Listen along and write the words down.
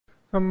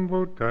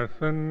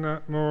Sambuddhassa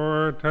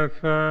namo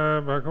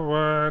tassa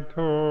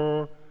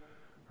bhagavato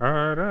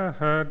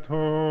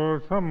arahato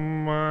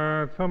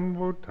samma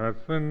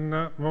sambuddhassa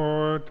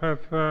namo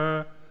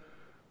tassa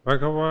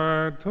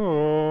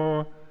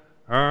bhagavato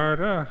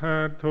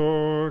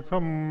arahato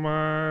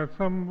samma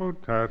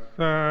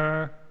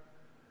sambuddhassa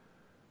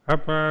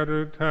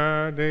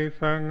aparuta de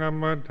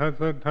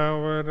sangamatassa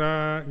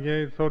tavara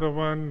ye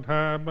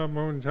sodavanta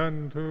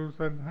bamunchantu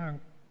sadhang.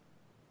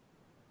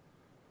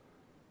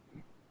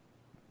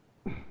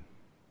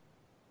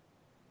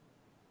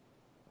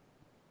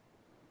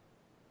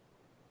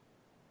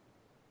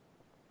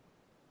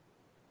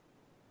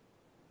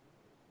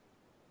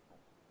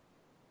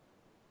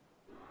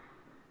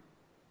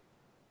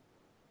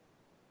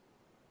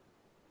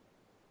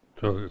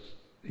 So this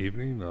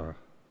evening,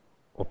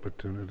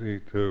 opportunity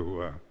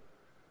to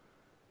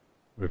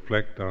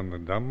reflect on the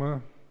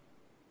Dhamma,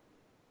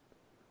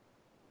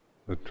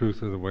 the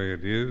truth of the way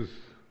it is,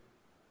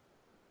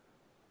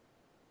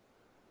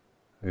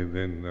 and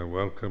then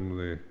welcome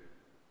the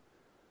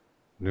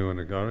new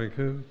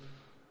Anagarikas,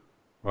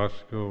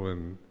 Vasco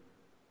and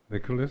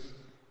Nicholas,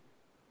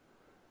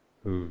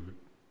 who've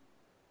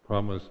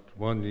promised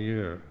 1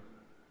 year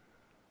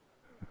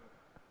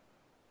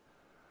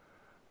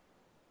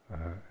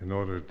in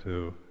order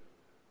to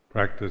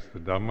practice the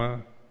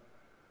Dhamma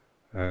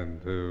and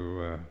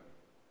to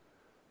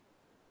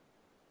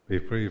be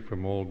free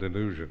from all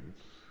delusions.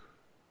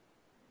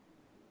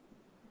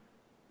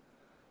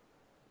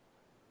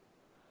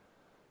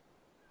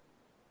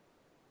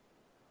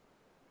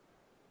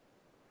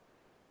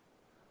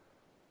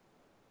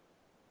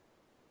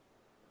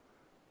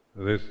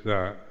 This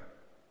start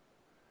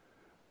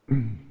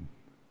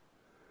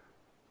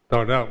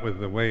out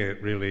with the way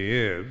it really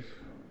is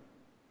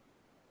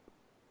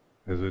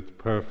it's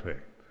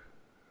perfect,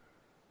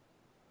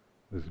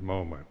 this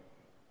moment.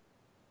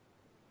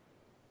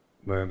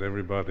 That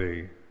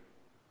everybody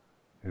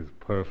is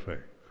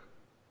perfectly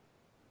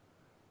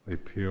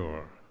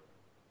pure,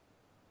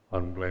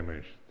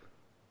 unblemished.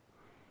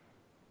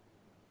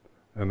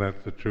 And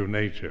that's the true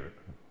nature.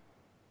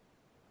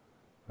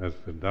 That's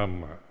the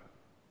Dhamma.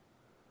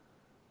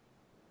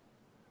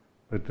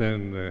 But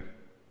then,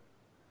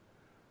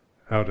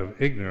 out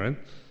of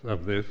ignorance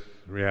of this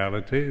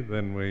reality,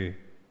 then we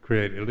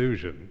create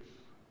illusions.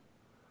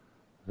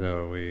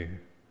 So we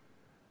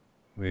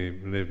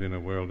live in a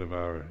world of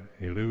our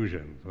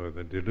illusions, or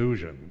the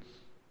delusions,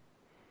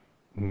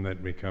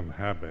 that become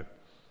habits.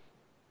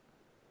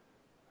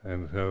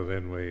 And so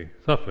then we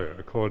suffer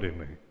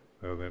accordingly,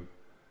 so that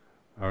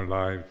our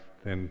lives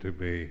tend to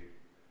be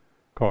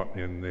caught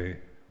in the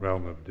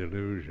realm of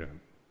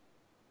delusion.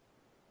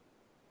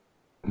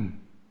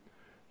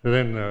 So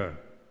then the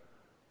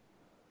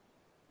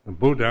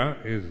Buddha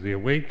is the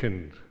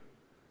awakened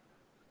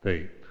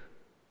state.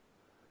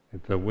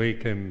 It's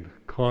awakened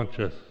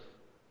conscious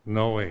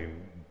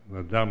knowing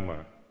the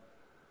Dhamma.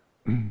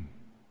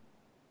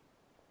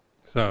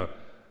 So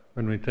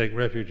when we take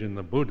refuge in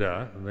the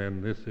Buddha,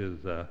 then this is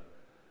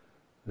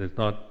it's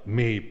not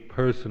me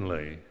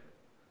personally,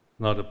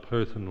 not a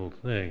personal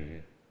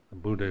thing. The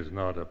Buddha is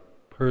not a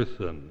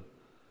person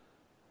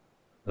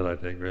that I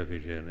take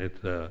refuge in.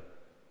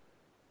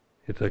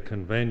 It's a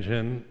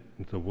convention,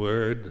 it's a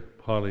word,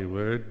 Pali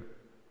word,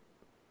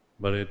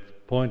 but it's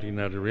pointing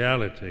at a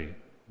reality,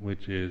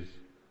 which is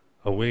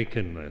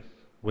awakenedness,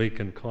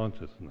 awakened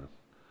consciousness.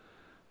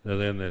 So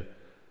then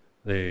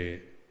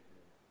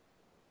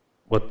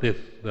what this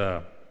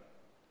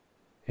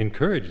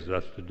encourages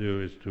us to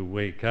do is to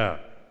wake up,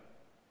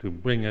 to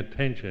bring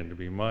attention, to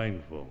be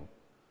mindful,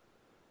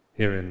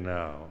 here and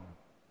now,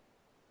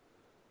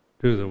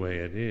 to the way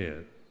it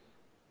is.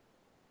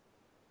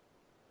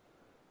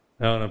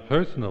 Now, on a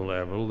personal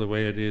level, the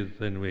way it is,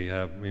 then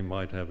we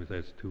might have,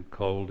 it's too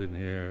cold in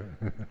here,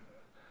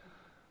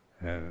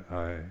 and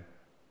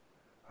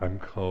I'm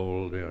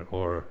cold,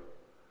 or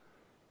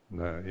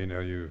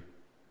you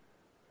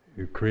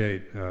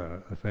create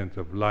a sense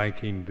of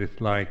liking,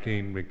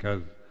 disliking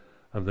because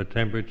of the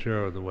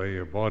temperature, or the way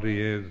your body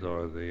is,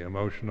 or the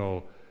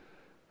emotional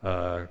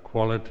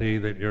quality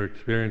that you're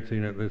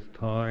experiencing at this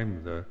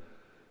time, the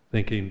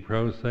thinking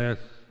process,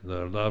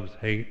 the loves,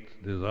 hates,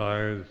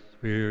 desires,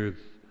 fears,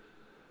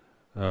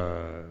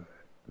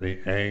 the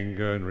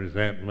anger and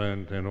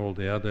resentment and all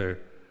the other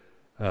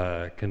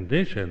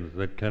conditions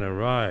that can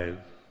arise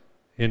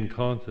in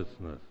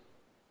consciousness.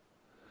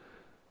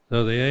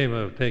 So the aim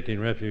of taking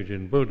refuge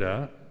in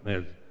Buddha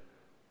is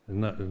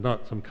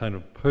not some kind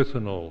of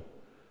personal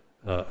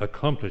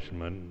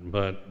accomplishment,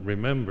 but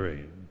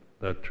remembering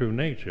the true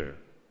nature,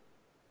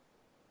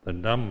 the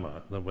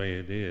Dhamma, the way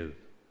it is.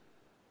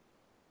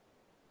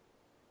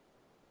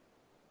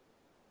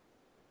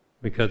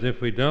 Because if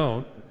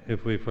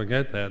we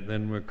forget that,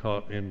 then we're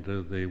caught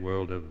into the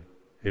world of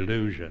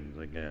illusions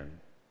again.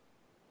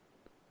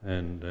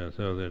 And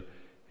so that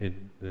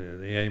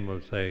the aim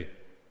of, say,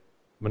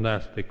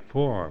 monastic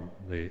form,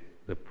 the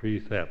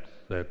precepts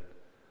that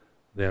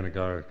the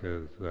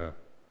Anagarikas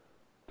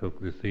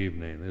took this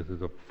evening, this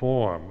is a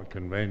form, a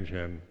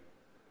convention,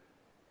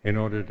 in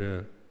order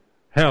to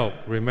help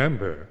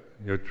remember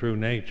your true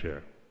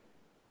nature,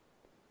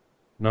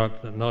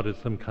 not as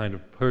some kind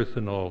of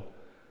personal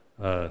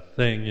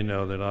thing,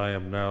 that I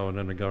am now an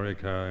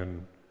anagarika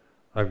and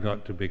I've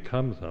got to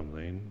become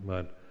something,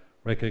 but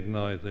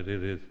recognize that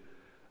it is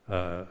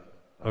a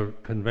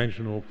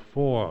conventional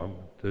form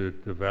to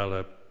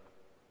develop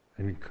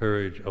and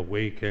encourage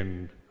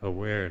awakened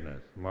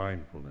awareness,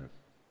 mindfulness.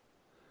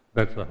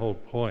 That's the whole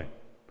point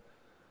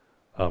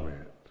of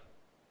it.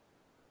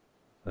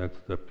 That's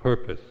the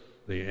purpose,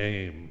 the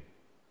aim,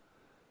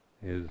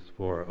 is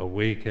for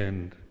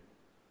awakened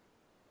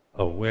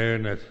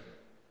awareness,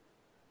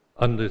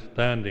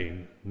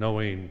 understanding,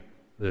 knowing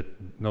the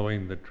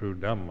true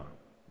Dhamma.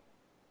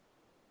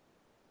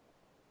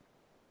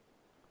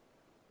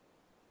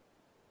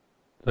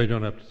 So you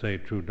don't have to say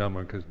true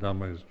Dhamma, because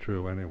Dhamma is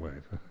true anyway.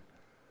 So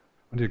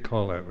what do you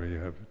call that where you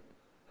have,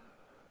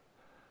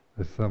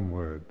 there's some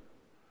word,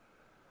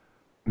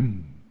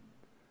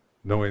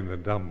 knowing the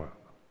Dhamma.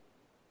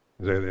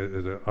 Is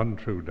it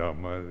untrue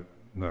Dhamma?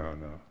 No.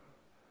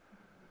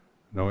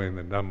 Knowing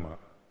the Dhamma.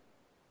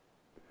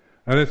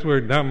 Now this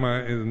word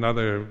Dhamma is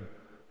another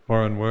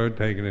foreign word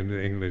taken into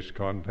the English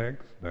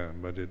context,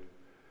 but it's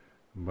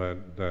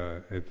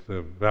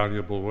a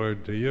valuable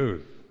word to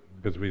use,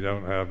 because we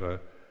don't have a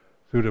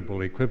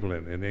suitable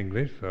equivalent in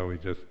English, so we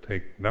just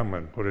take Dhamma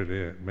and put it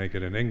in, make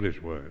it an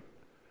English word.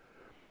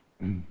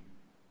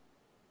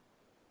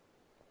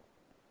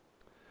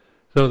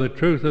 So the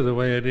truth of the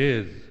way it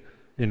is,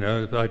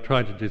 if I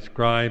try to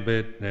describe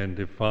it and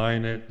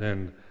define it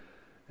and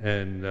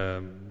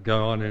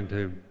go on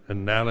into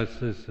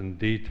analysis and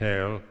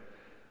detail,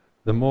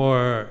 the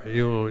more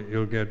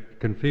you'll get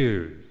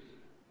confused.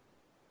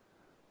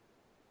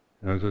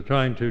 So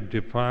trying to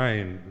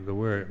define the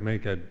word,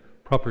 make a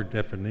proper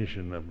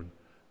definition of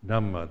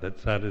Dhamma that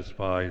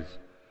satisfies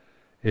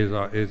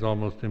is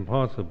almost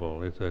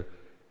impossible.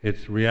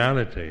 It's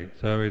reality,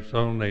 so it's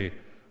only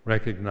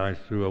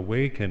recognized through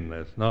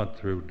awakeness, not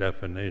through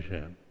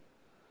definition.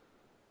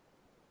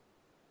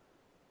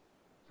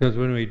 Because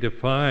when we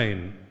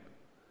define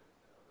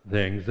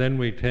things, then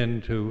we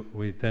tend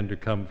to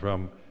come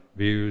from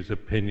views,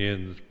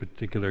 opinions,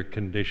 particular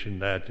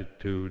conditioned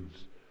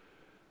attitudes,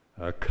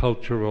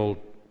 cultural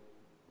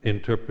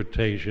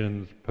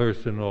interpretations,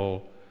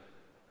 personal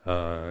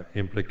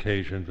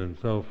implications, and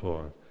so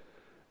forth.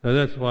 So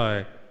that's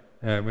why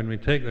when we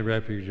take the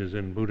refuges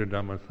in Buddha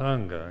Dhamma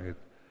Sangha,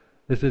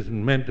 this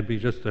isn't meant to be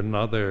just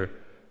another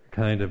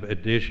kind of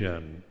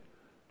addition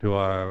to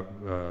our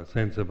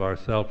sense of our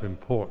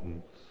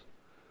self-importance,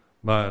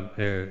 but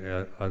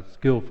a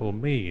skillful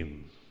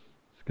means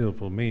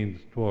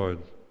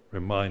towards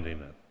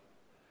reminding us,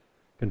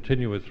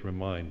 continuous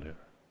reminder.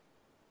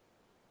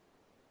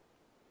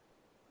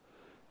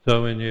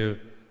 So when you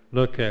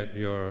look at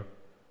yourself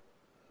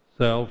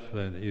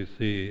and you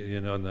see,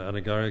 the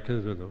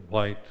anagarikas with the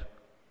white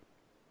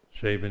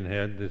shaven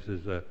head, this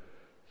is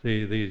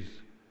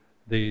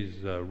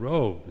these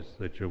robes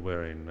that you're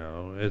wearing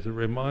now as a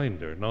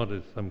reminder, not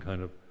as some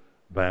kind of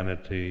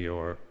vanity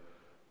or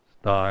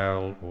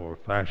style or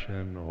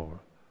fashion, or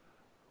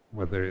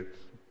whether it's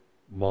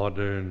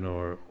modern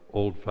or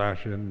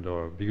old-fashioned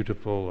or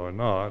beautiful or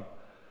not.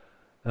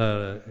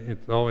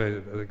 It's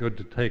always good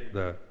to take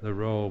the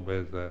robe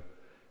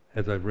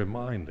as a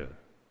reminder.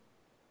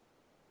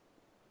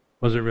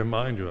 What does it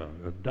remind you of?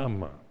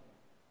 Dhamma.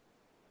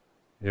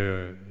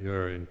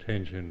 Your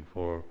intention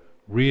for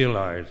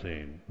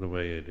realizing the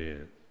way it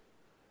is.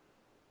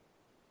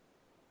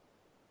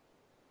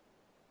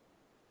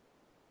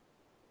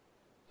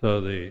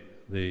 So the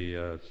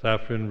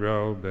saffron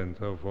robe and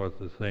so forth,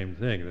 the same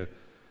thing.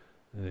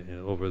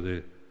 Over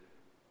the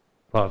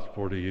past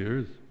 40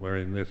 years,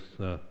 wearing this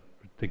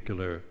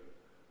particular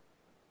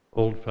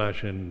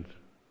old-fashioned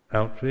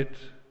outfit,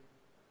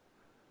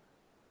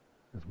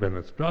 it's been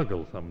a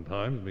struggle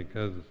sometimes,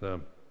 because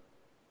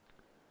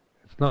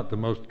it's not the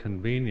most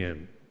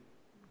convenient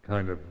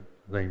kind of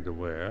thing to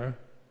wear,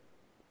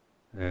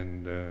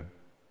 and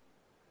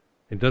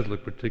it does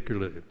look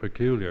particularly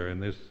peculiar in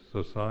this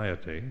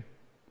society.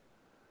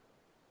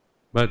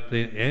 But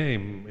the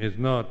aim is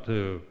not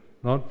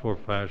for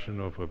fashion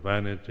or for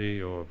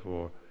vanity or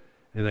for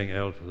anything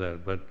else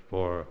but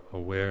for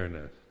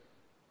awareness,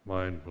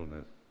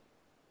 mindfulness.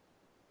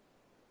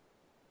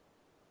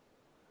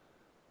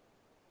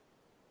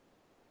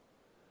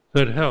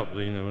 So it helped,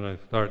 when I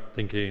start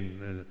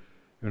thinking,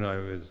 when I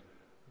was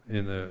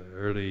in the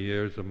early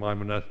years of my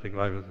monastic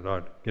life, I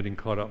started getting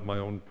caught up in my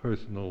own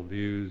personal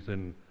views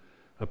and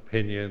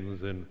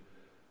opinions and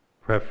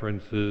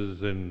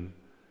preferences and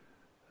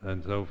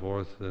so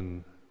forth,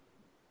 and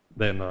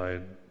then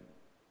I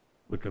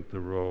look at the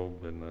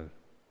robe and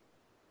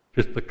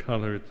just the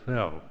color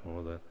itself,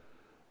 or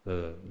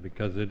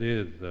because it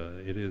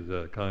is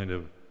a kind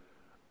of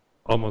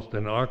almost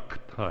an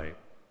archetype.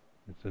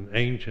 It's an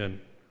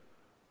ancient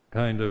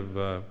kind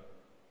of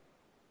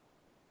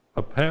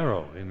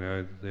apparel.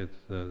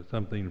 It's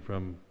something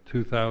from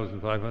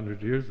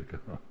 2,500 years ago,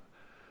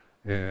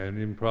 and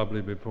even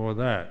probably before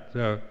that.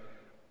 So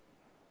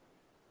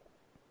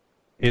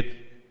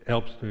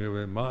helps to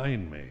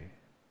remind me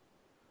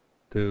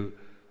to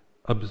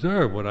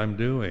observe what I'm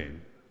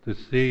doing,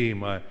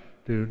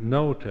 to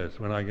notice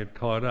when I get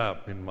caught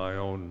up in my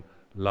own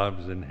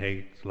loves and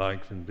hates,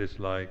 likes and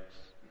dislikes,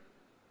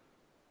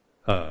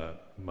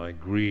 my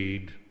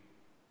greed,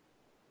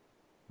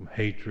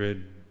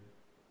 hatred,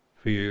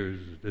 fears,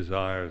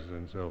 desires,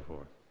 and so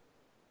forth.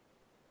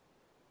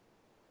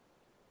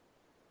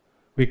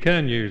 We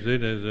can use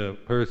it as a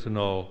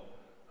personal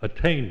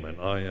attainment.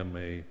 I am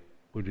a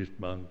Buddhist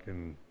monk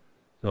and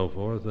so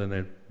forth,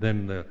 and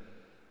then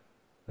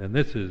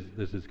this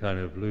is kind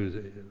of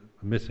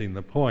missing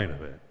the point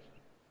of it,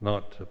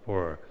 not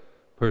for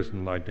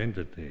personal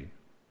identity.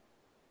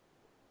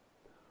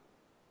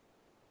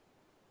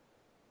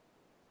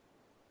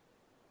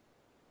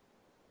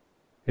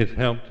 It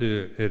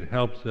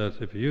helps us,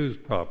 if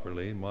used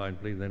properly,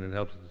 mindfully, then it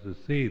helps us to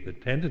see the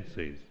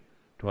tendencies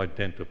to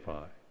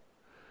identify.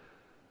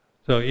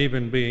 So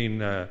even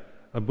being a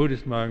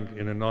Buddhist monk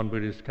in a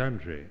non-Buddhist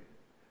country,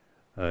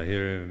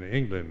 here in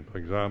England, for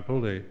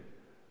example,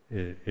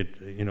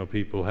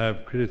 people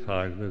have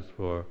criticized us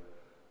for,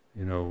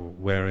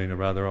 wearing a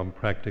rather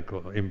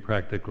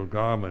impractical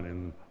garment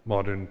in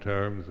modern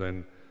terms,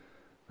 and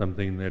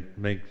something that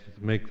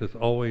makes us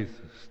always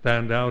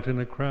stand out in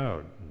a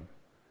crowd.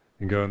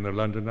 And go in the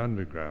London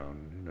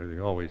Underground,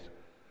 they're always,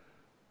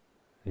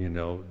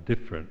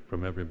 different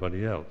from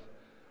everybody else.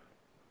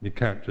 You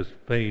can't just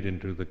fade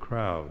into the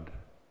crowd,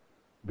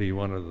 be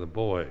one of the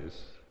boys.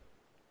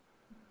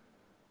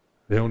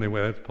 The only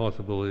way that's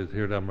possible is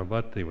here at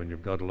Amaravati, when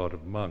you've got a lot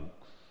of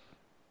monks.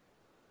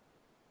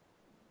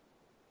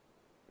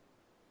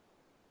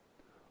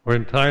 Or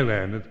in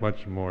Thailand, it's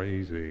much more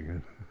easy,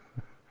 because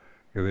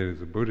it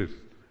is a Buddhist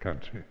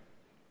country.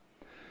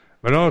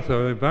 But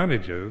also the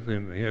advantages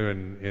here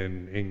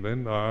in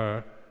England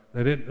are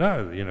that it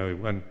does,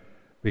 when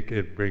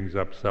it brings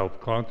up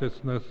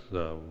self-consciousness,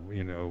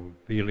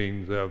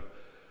 feelings of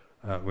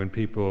when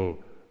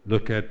people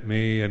look at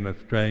me in a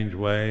strange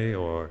way,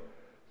 or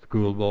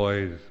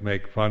schoolboys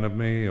make fun of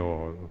me,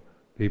 or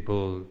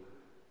people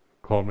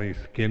call me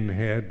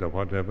skinhead or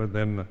whatever,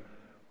 then,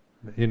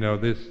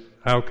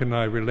 how can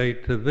I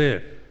relate to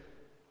this?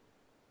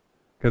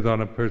 Because on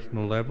a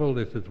personal level,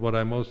 this is what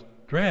I most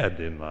dread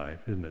in life,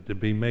 isn't it? To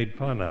be made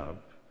fun of,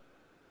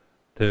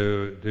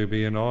 to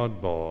be an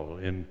oddball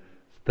and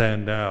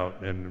stand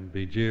out and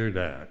be jeered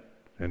at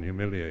and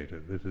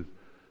humiliated. This is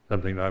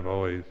something I've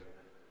always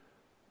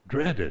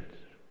dreaded.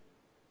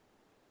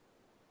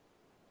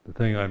 The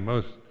thing I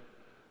most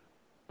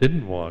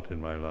didn't want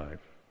in my life.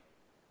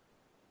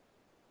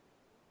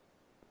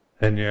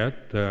 And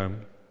yet,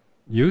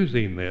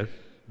 using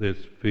this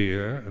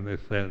fear and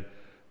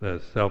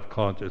the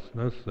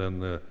self-consciousness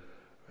and the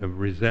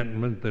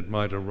resentment that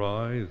might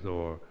arise,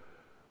 or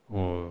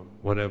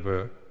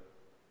whatever,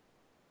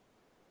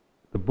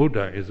 the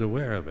Buddha is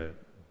aware of it.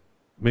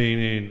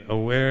 Meaning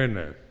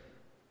awareness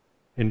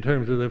in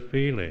terms of the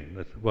feeling.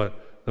 That's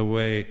the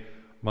way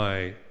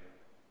my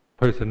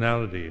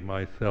personality,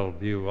 my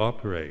self-view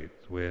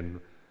operates when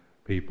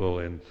people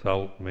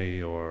insult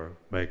me or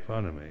make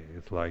fun of me.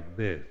 It's like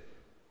this.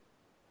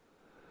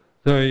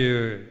 So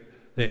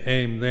the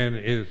aim then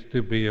is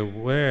to be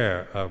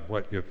aware of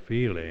what you're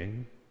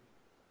feeling,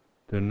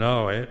 to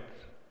know it.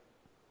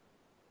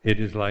 It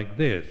is like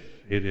this.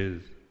 It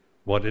is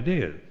what it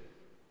is.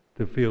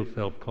 To feel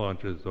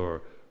self-conscious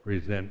or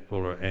resentful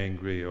or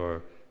angry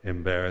or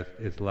embarrassed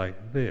is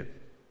like this.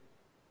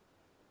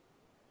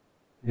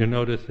 You're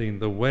noticing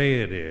the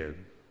way it is,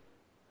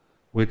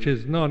 which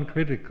is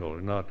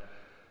non-critical.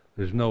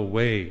 There's no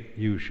way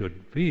you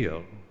should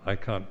feel. I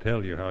can't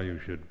tell you how you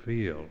should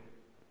feel.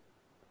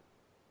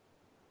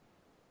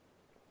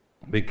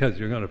 Because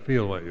you're going to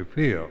feel what you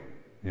feel.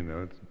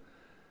 It's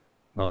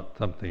not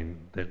something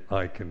that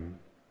I can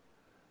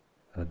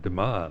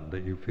demand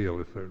that you feel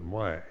a certain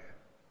way.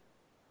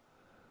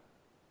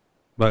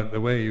 But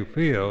the way you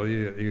feel,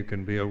 you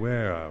can be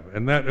aware of.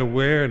 And that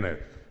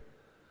awareness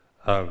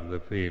of the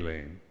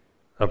feeling,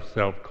 of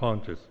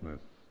self-consciousness,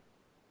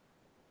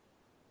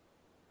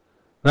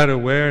 that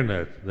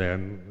awareness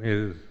then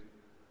is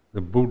the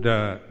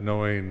Buddha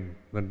knowing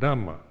the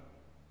Dhamma.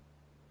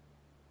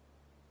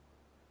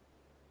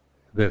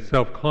 The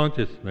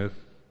self-consciousness,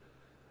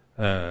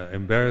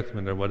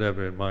 embarrassment or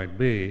whatever it might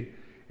be,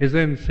 is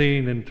then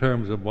seen in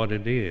terms of what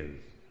it is.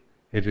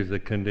 It is a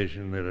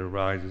condition that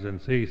arises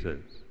and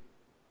ceases.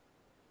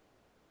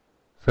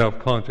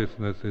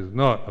 Self-consciousness is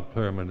not a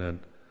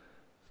permanent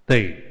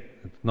state.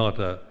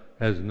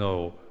 Has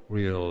no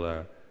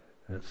real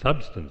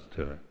substance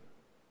to it.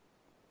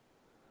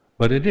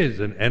 But it is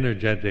an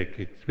energetic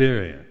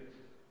experience,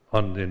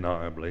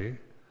 undeniably.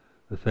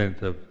 The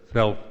sense of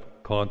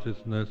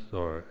self-consciousness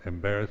or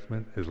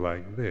embarrassment is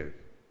like this.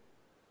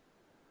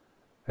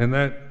 And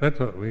that's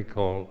what we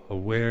call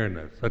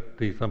awareness,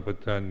 sati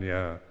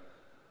sampajanya,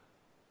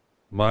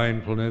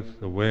 mindfulness,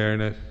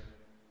 awareness,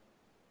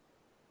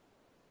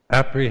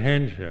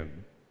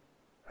 apprehension,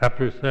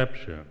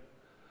 apperception,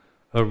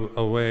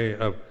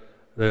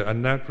 a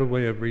natural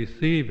way of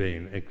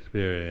receiving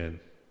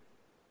experience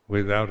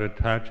without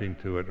attaching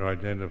to it or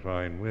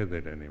identifying with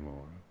it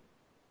anymore.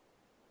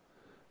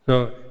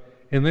 So,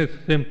 in this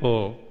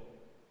simple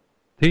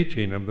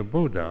teaching of the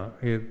Buddha,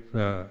 it's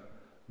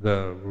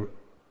the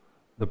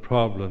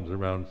problems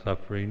around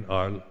suffering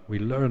we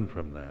learn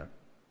from that.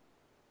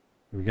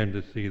 We begin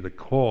to see the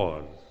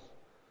causes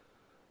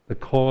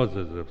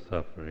of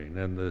suffering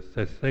and the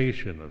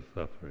cessation of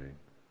suffering.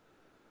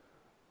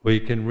 We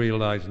can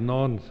realize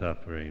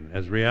non-suffering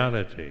as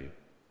reality,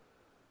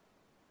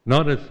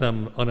 not as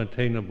some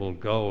unattainable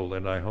goal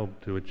that I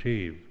hope to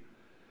achieve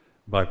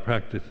by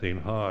practicing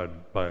hard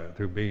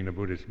through being a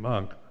Buddhist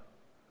monk,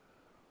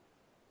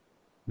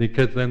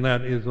 because then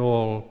that is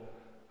all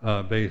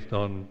based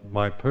on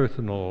my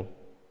personal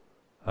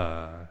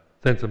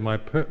sense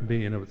of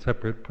being a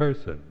separate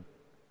person.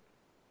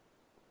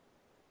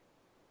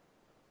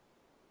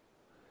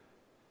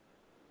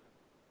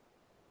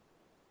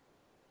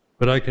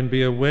 But I can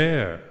be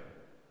aware,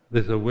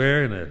 this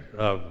awareness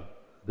of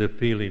the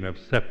feeling of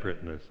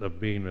separateness,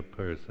 of being a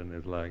person,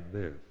 is like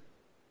this.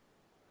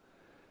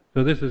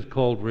 So this is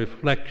called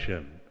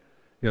reflection.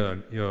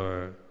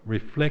 You're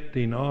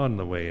reflecting on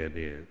the way it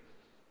is.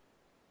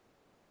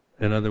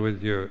 In other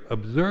words, you're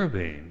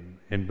observing,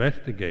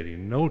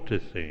 investigating,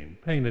 noticing,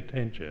 paying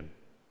attention.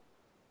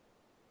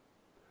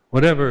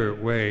 Whatever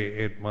way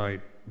it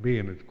might be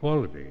in its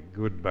quality,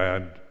 good,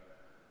 bad,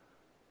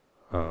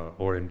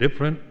 or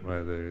indifferent,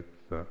 whether it's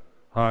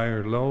high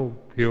or low,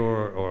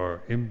 pure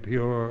or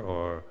impure,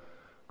 or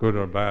good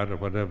or bad, or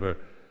whatever.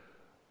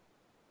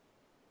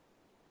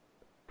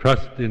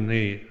 Trust in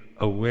the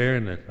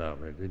awareness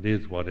of it. It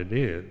is what it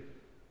is.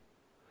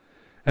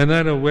 And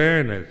that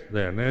awareness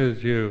then,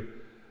 as you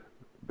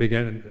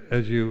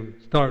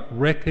start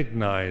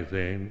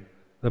recognizing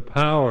the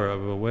power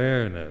of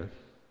awareness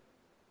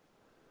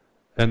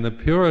and the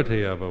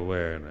purity of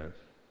awareness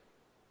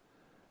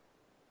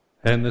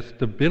and the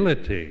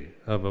stability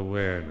of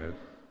awareness,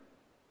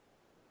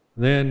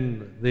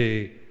 then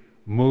the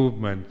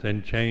movements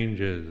and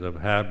changes of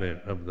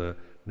habit, of the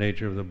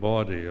nature of the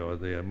body, or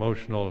the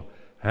emotional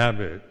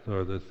habits,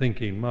 or the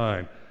thinking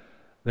mind,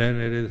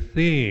 then it is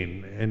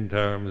seen in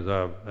terms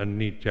of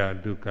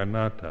anicca, dukkha,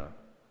 anatta.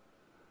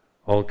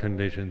 All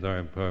conditions are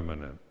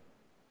impermanent.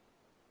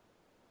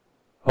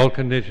 All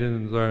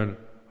conditions are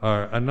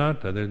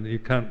anatta. You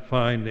can't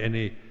find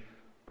any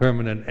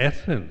permanent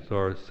essence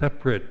or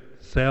separate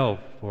self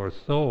or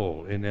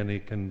soul in any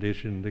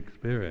conditioned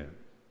experience.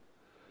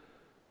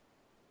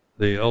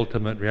 The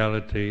ultimate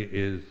reality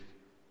is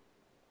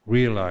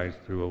realized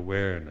through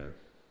awareness.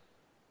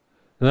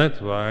 And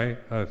that's why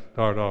I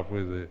start off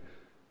with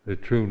the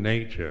true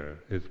nature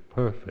is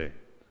perfect.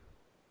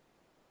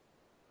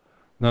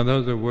 Now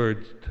those are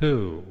words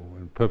too.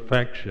 And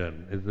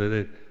perfection is that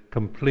it's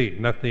complete.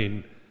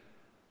 Nothing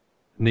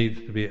needs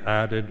to be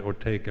added or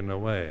taken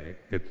away.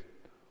 It's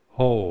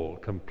whole,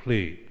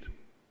 complete.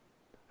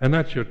 And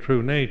that's your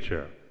true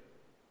nature.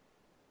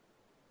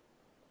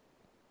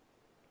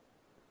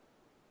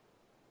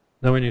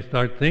 Now when you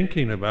start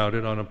thinking about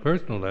it on a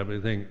personal level,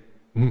 you think,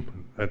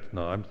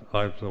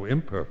 I'm so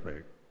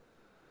imperfect.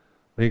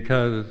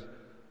 Because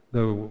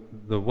the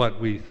what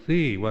we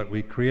see, what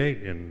we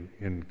create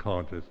in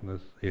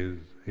consciousness is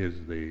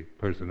the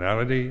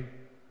personality,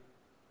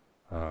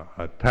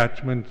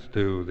 attachments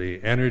to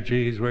the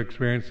energies we're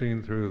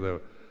experiencing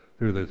through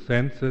the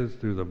senses,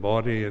 through the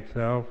body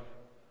itself,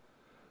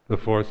 the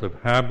force of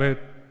habit,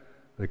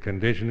 the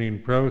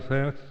conditioning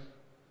process.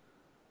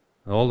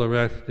 All the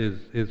rest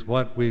is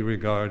what we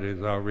regard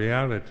as our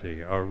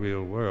reality, our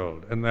real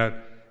world, and that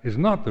is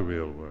not the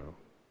real world.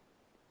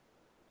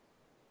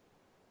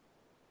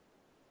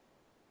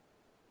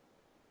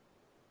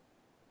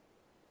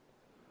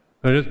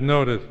 So just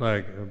notice,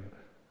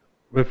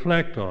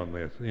 reflect on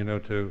this,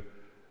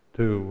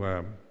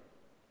 to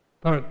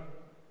start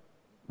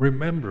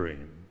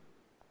remembering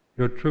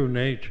your true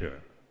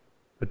nature.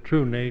 The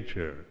true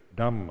nature,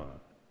 Dhamma,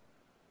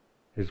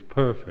 is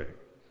perfect.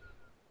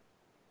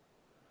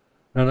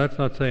 Now that's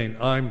not saying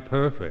I'm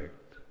perfect,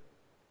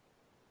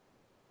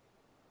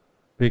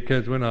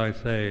 because when I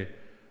say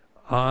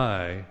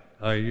I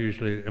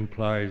usually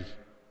implies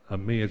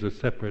me as a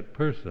separate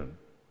person.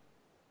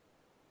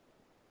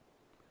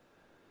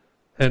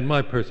 And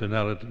my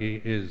personality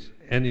is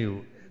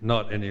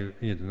not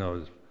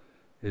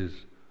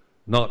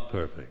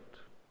perfect,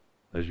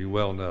 as you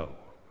well know,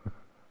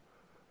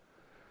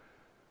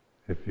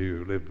 if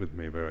you live with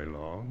me very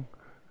long.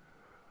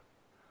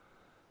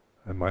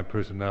 And my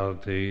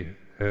personality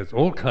has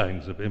all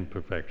kinds of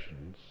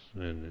imperfections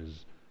and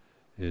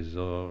is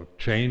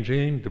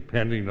changing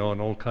depending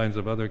on all kinds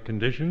of other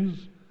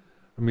conditions.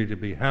 For me to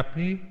be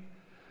happy,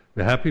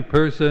 the happy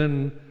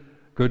person,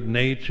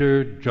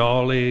 good-natured,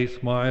 jolly,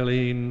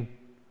 smiling,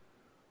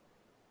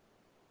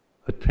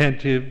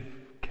 attentive,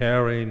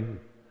 caring.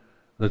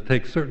 It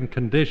takes certain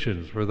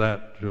conditions for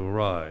that to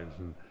arise.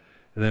 And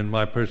then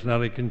my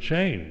personality can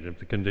change if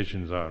the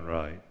conditions aren't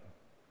right.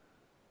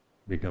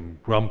 Become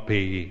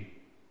grumpy,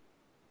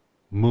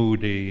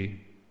 moody,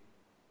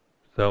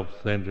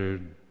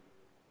 self-centered,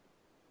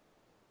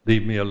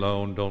 leave me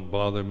alone, don't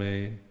bother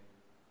me,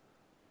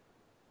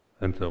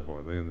 and so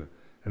forth. And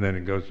then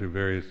it goes through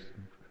various,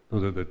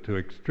 those are the two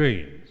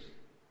extremes.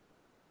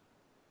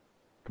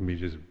 It can be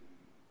just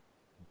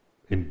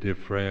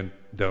indifferent,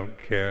 don't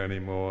care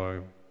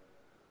anymore,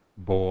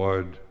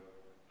 bored,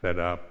 fed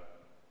up.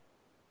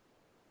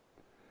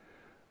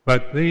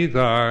 But these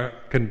are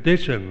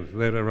conditions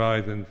that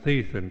arise and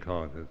cease in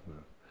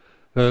consciousness.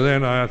 So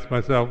then I ask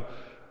myself,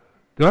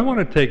 do I want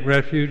to take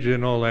refuge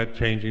in all that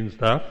changing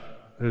stuff?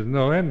 There's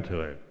no end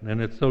to it.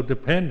 And it's so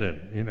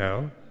dependent,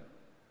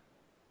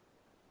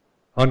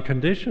 on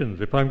conditions.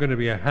 If I'm going to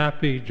be a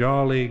happy,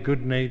 jolly,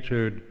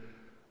 good-natured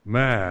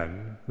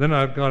man, then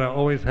I've got to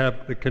always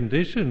have the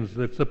conditions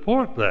that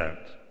support that.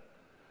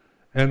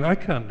 And I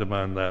can't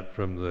demand that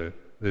from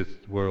this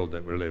world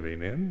that we're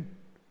living in,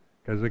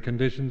 because the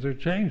conditions are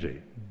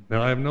changing.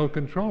 Now I have no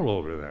control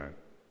over that.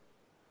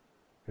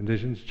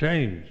 Conditions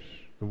change,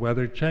 the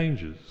weather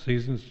changes,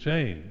 seasons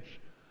change.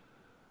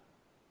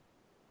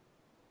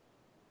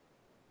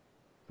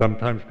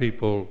 Sometimes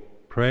people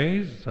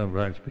praise,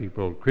 sometimes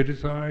people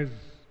criticize,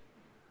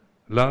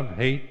 love,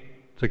 hate,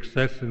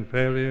 success and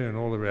failure and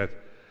all the rest.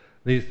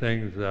 These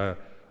things are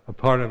a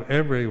part of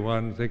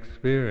everyone's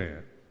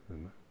experience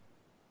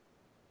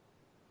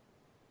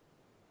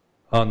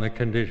on the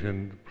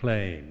conditioned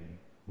plane,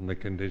 in the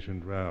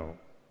conditioned realm.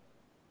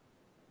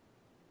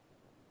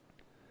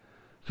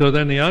 So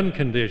then the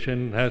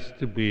unconditioned has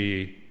to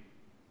be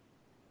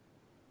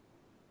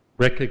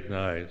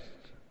recognized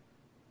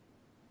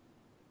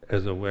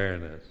as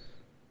awareness.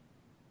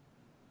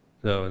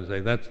 So, and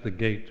say that's the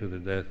gate to the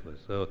deathless.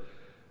 So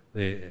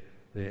the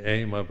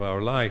aim of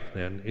our life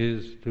then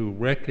is to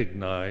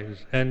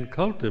recognize and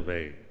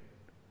cultivate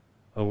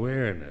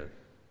awareness.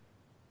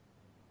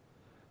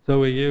 So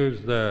we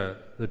use the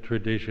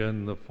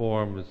tradition, the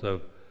forms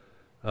of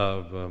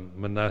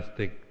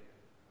monastic,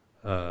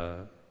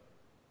 of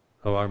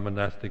our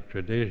monastic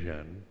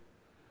tradition.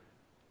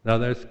 Now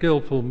they're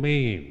skillful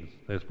means.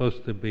 They're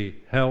supposed to be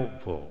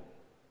helpful.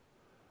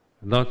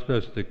 Not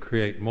supposed to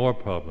create more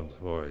problems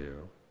for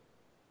you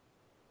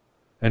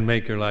and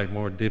make your life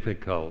more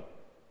difficult.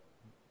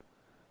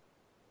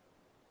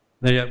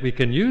 Now yet we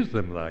can use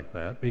them like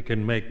that. We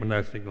can make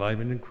monastic life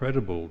an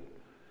incredible,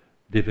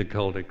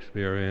 difficult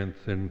experience,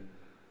 and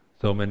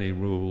so many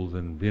rules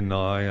and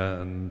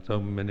vinaya and so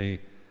many,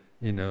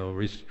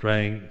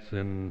 restraints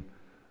and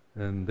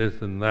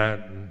this and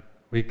that. And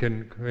we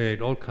can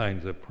create all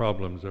kinds of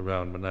problems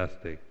around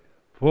monastic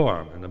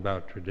form and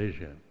about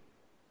tradition.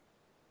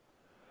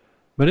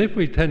 But if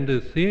we tend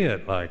to see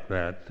it like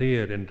that, see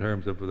it in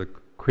terms of the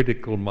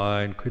critical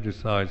mind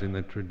criticizing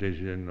the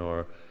tradition,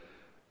 or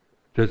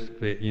just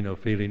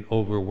feeling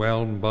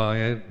overwhelmed by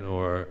it,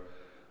 or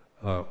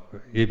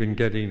even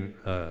getting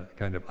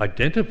kind of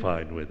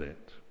identified with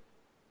it.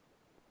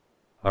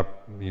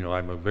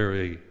 I'm a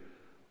very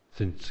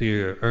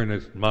sincere,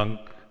 earnest monk,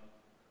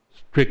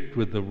 strict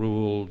with the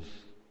rules,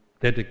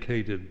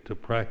 dedicated to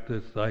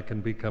practice. I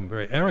can become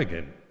very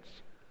arrogant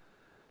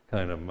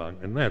kind of monk,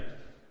 and that's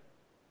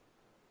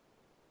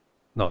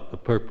not the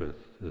purpose.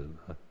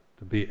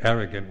 To be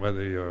arrogant,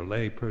 whether you're a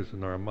lay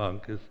person or a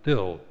monk, is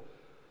still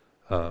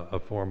a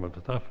form of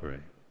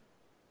suffering.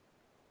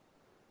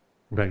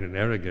 In fact, an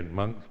arrogant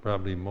monk's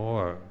probably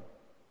more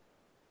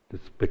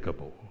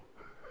despicable,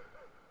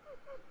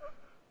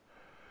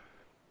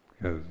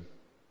 because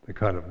they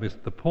kind of miss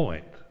the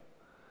point.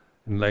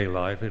 In lay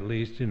life, at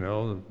least,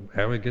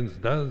 arrogance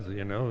does,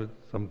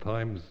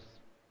 sometimes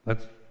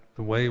that's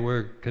the way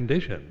we're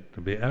conditioned,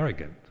 to be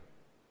arrogant.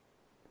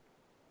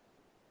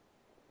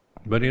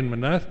 But in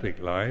monastic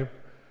life,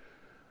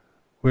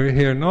 we're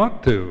here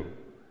not to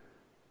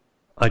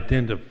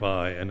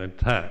identify and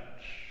attach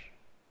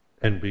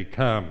and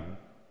become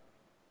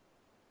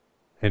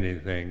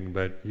anything,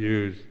 but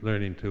use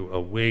learning to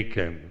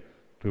awaken,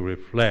 to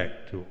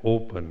reflect, to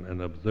open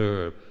and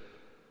observe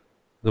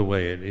the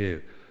way it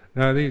is.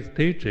 Now these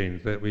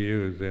teachings that we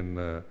use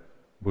in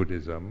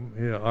Buddhism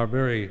are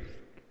very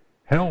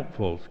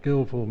helpful,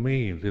 skillful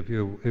means if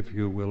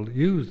you will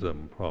use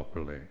them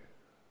properly.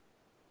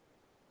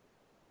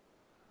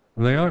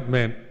 And they aren't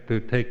meant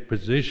to take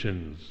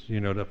positions,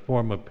 to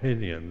form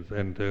opinions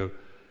and to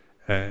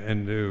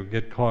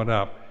get caught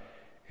up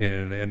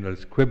in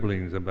endless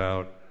quibblings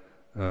about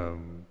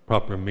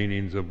proper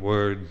meanings of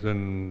words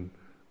and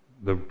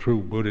the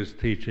true Buddhist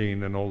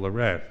teaching and all the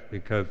rest,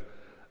 because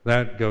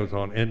that goes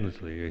on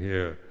endlessly. You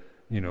hear,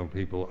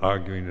 people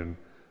arguing and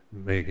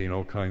making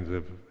all kinds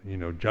of,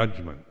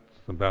 judgments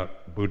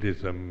about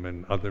Buddhism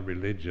and other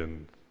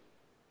religions.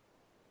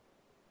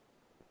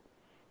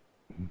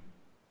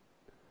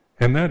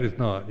 And that is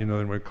not,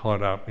 then we're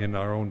caught up in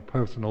our own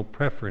personal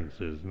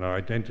preferences and our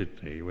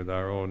identity with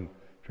our own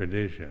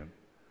tradition.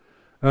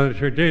 The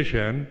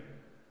tradition,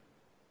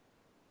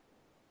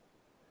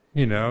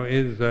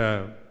 is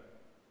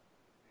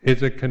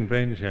a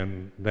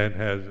convention that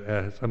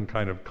has some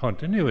kind of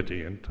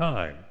continuity in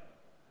time.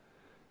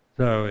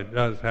 So it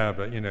does have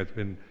it's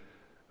been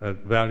a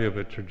value of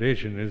a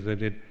tradition is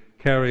that it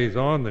carries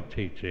on the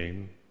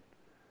teaching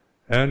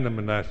and the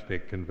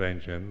monastic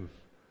conventions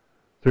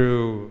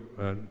through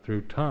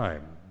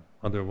time.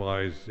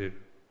 Otherwise,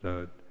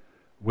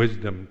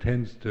 wisdom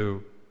tends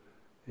to,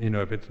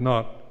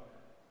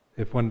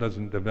 if one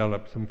doesn't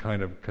develop some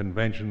kind of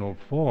conventional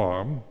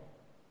form,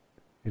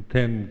 it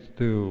tends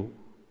to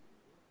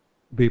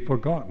be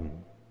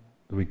forgotten.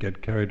 We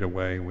get carried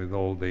away with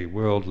all the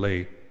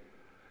worldly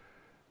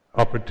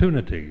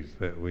opportunities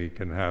that we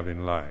can have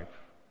in life,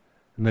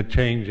 and the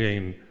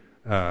changing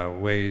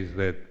ways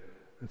that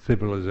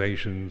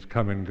civilizations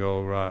come and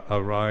go,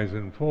 arise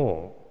and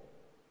fall.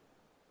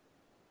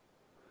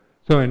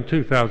 So in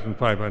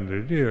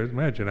 2,500 years,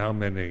 imagine how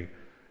many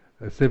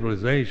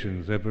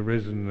civilizations have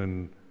arisen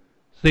and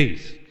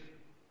ceased.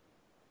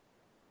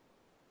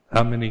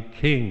 How many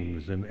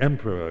kings and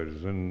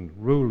emperors and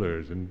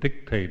rulers and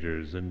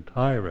dictators and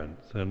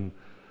tyrants and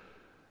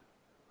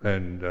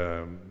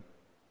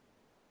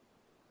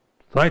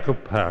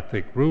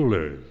psychopathic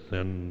rulers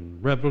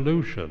and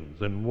revolutions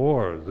and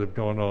wars have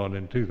gone on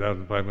in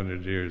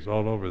 2,500 years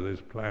all over this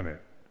planet.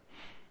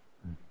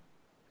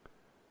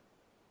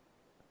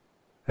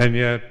 And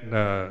yet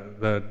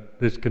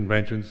this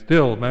convention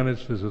still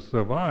manages to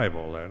survive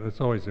all that.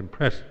 It's always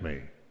impressed me.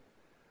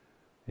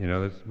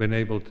 It's been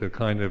able to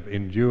kind of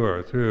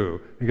endure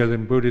through, because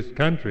in Buddhist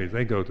countries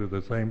they go through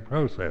the same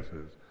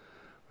processes.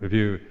 If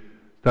you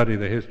study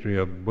the history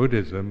of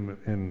Buddhism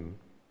in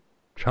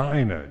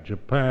China,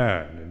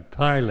 Japan, in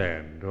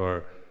Thailand,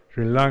 or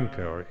Sri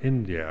Lanka, or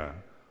India,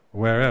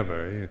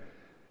 wherever,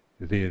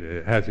 you see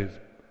it has its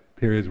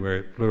periods where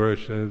it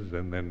flourishes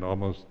and then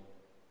almost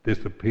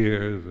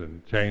disappears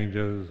and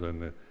changes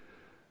and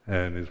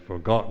is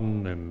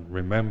forgotten and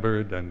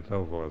remembered and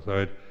so forth.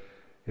 So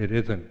it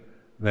isn't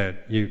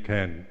that you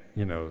can,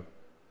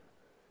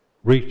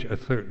 reach a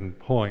certain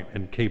point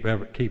and keep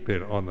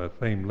it on the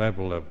same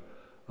level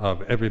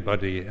of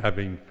everybody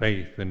having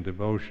faith and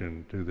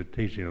devotion to the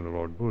teaching of the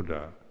Lord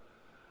Buddha.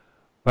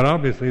 But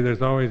obviously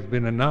there's always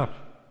been enough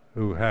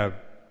who have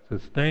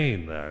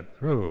sustained that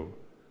through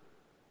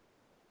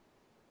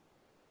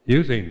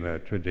using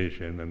that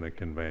tradition and the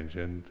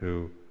convention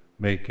to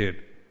make it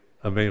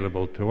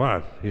available to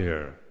us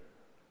here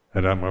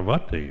at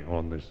Amaravati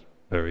on this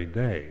very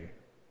day.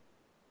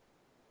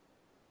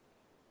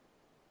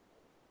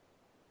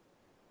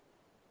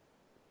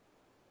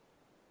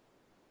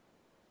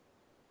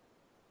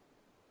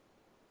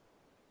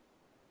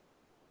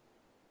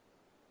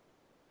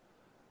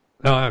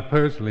 Now, I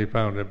personally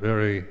found it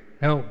very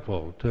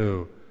helpful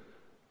to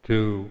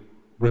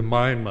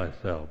remind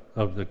myself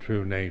of the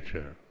true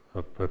nature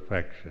of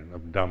perfection, of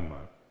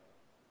Dhamma.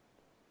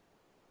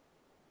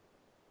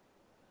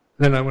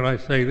 Then when I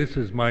say this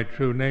is my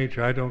true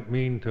nature, I don't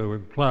mean to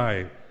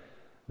imply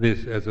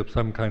this as of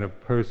some kind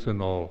of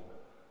personal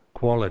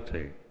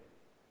quality.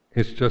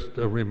 It's just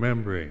a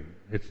remembering.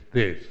 It's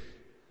this.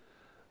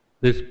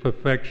 This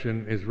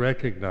perfection is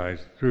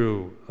recognized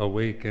through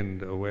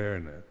awakened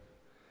awareness.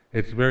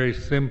 It's very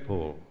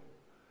simple.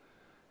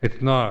 It's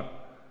not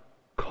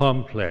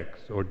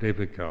complex or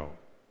difficult.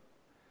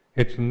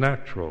 It's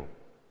natural.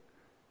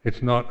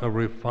 It's not a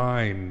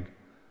refined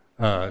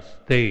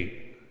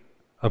state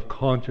of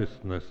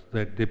consciousness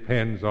that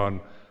depends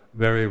on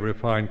very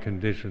refined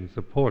conditions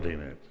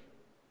supporting it.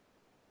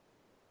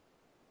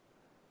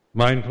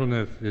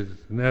 Mindfulness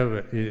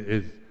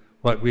is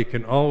what we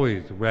can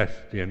always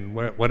rest in,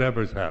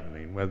 whatever's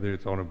happening, whether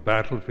it's on a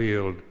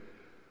battlefield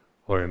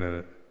or in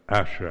an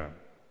ashram.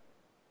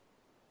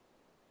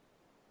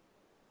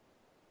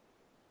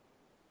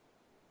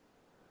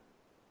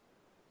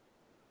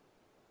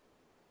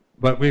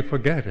 But we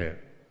forget it.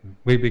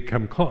 We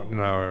become caught in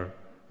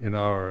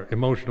our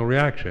emotional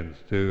reactions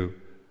to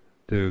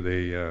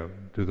the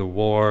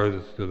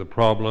wars, to the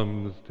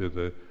problems, to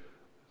the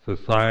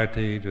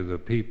society, to the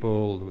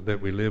people that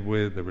we live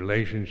with, the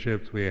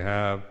relationships we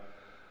have,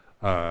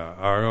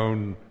 our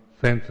own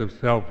sense of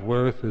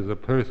self-worth as a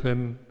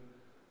person,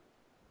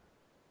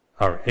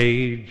 our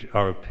age,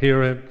 our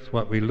appearance,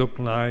 what we look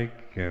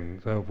like,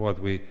 and so forth.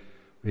 We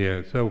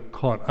are so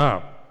caught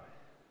up,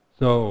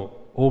 so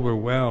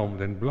overwhelmed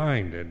and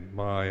blinded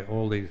by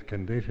all these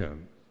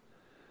conditions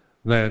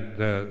that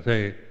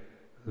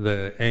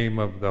the aim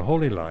of the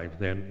holy life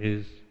then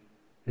is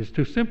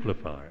to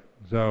simplify it.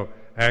 So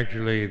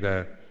actually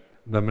the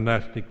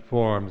monastic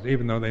forms,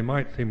 even though they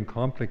might seem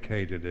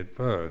complicated at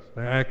first,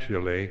 they're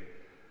actually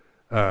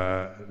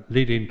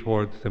leading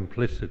towards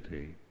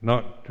simplicity,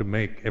 not to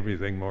make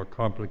everything more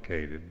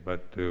complicated,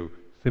 but to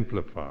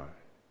simplify.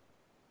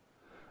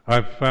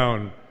 I've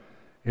found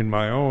in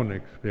my own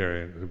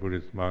experience as a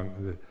Buddhist monk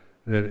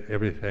that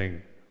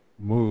everything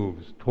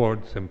moves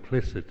towards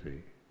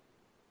simplicity.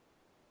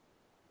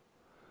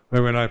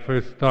 Where when I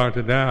first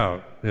started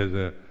out as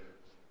a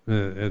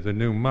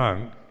new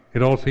monk,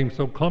 it all seemed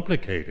so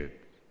complicated.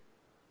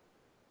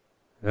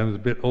 I was a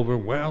bit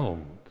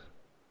overwhelmed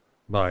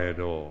by it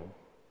all.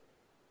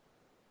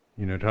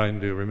 Trying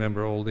to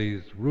remember all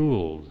these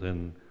rules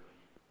and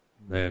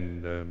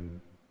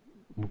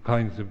all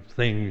kinds of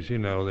things,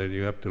 that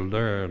you have to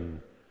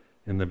learn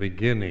in the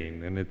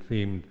beginning, and it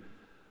seemed,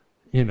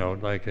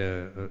 like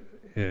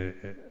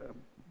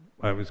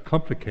I was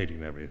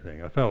complicating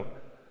everything. I felt,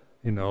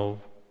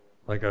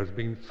 like I was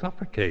being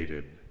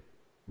suffocated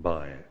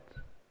by it.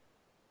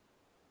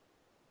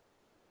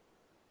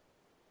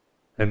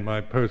 And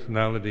my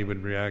personality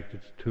would react,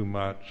 it's too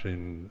much,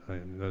 and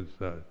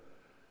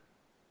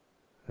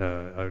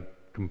I'd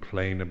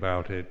complain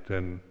about it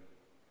and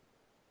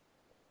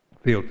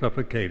feel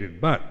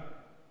suffocated. But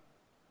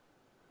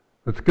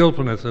the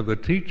skillfulness of the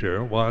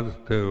teacher was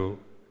to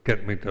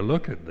get me to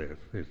look at this.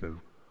 He says,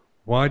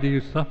 why do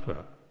you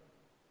suffer,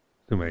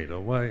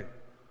 Sumedho?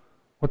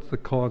 What's the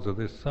cause of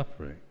this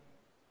suffering?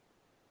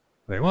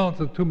 They say, well,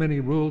 it's too many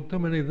rules, too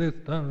many this,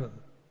 that.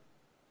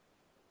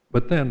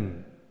 But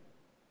then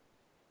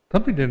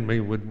something in me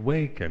would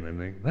awaken and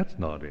think, that's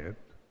not it.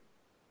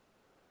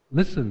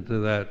 Listen to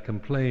that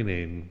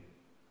complaining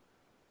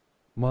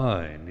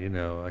mind,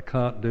 I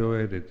can't do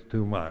it, it's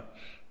too much.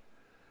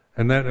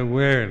 And that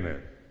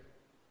awareness,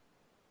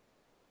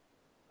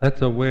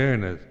 that's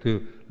awareness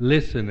to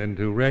listen and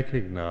to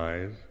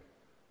recognize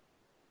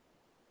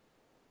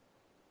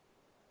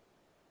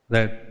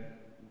that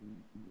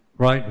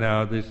right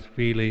now this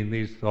feeling,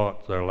 these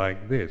thoughts are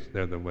like this,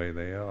 they're the way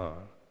they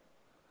are.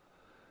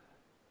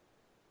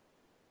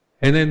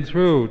 And then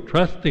through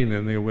trusting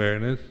in the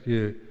awareness,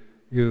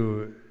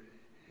 you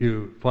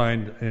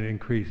find an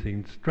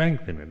increasing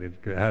strength in it.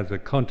 It has a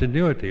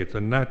continuity, it's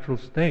a natural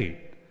state.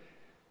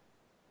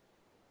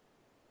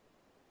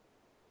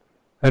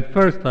 At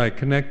first I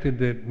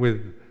connected it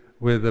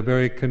with a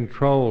very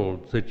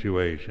controlled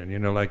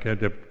situation, like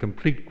at a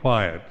complete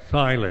quiet,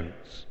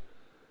 silence.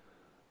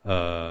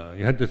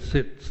 You had to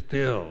sit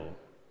still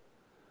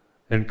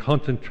and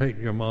concentrate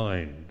your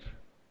mind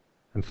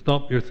and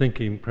stop your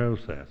thinking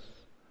process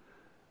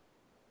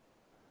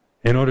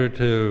in order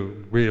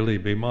to really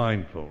be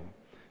mindful.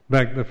 In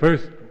fact, the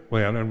first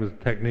way I learned was a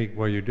technique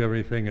where you do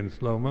everything in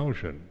slow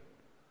motion.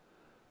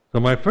 So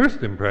my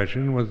first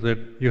impression was that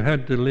you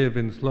had to live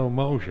in slow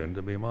motion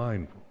to be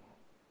mindful.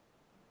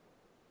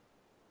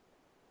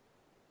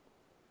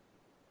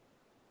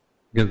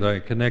 Because I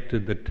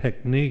connected the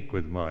technique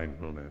with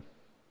mindfulness.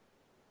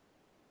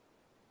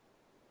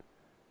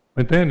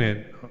 But then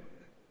it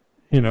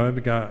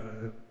got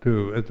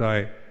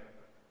to,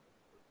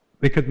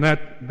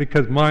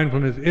 because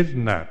mindfulness is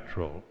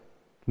natural,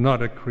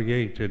 not a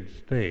created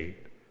state.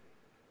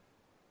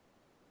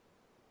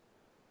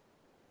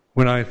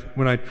 When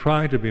I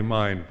try to be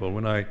mindful,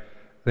 when I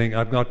think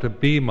I've got to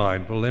be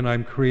mindful, then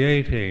I'm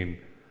creating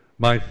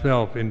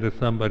myself into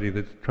somebody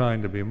that's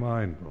trying to be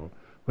mindful.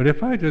 But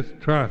if I just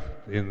trust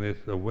in this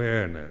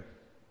awareness,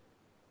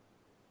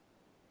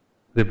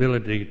 the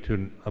ability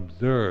to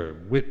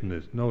observe,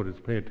 witness, notice,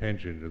 pay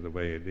attention to the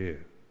way it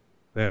is,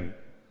 then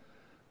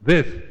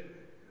this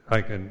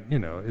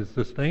is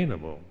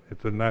sustainable.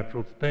 It's a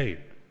natural state.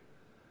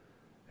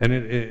 And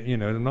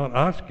I'm not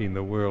asking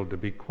the world to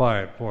be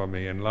quiet for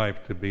me and life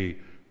to be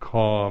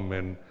calm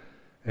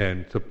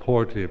and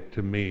supportive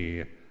to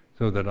me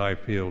so that I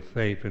feel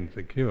safe and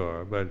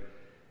secure, but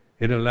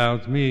it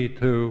allows me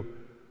to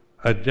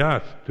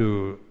adjust,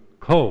 to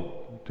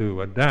cope,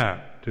 to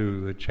adapt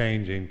to the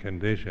changing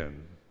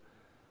conditions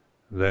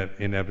that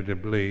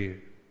inevitably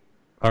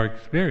are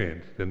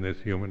experienced in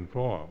this human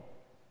form.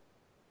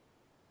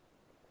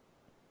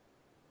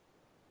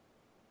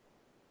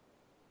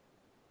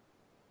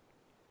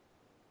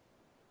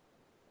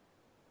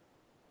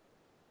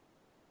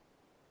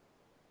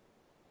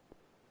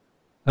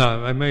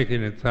 Now, I'm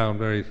making it sound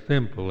very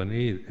simple and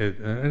easy,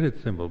 and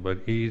it's simple,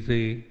 but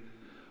easy.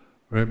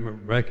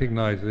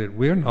 Recognize that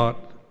we're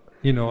not,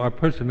 our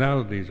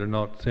personalities are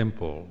not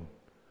simple.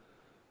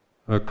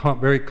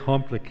 Very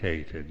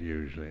complicated,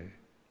 usually.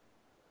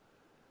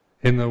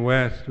 In the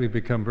West, we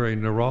become very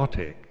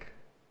neurotic.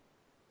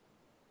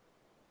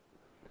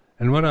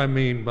 And what I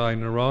mean by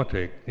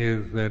neurotic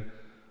is that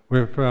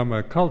we're from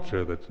a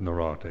culture that's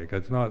neurotic.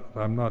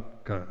 I'm not,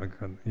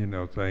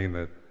 saying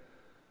that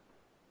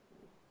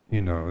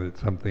it's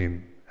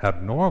something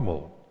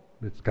abnormal.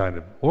 It's kind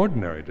of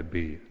ordinary to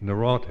be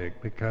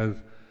neurotic because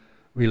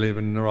we live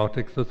in a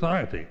neurotic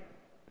society.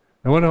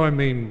 And what do I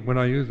mean when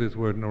I use this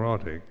word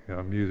neurotic?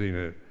 I'm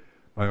using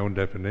my own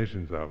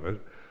definitions of it.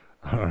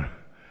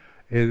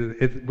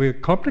 We're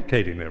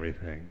complicating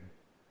everything.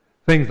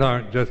 Things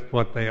aren't just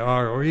what they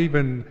are, or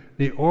even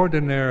the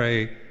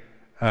ordinary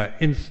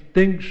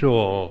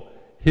instinctual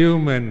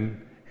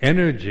human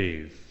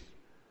energies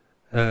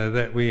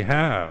that we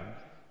have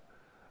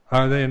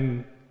are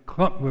then,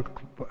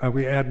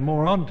 we add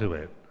more onto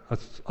it,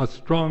 a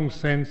strong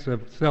sense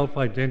of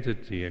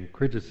self-identity and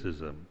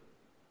criticism.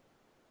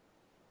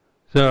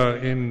 So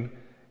in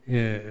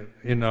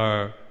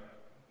our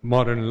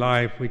modern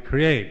life we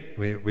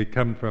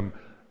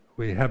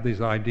have this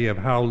idea of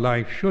how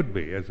life should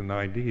be as an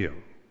ideal.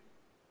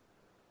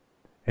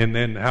 And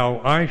then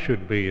how I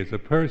should be as a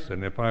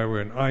person, if I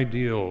were an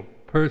ideal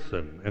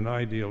person, an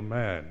ideal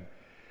man.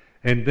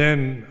 And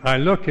then I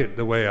look at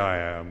the way I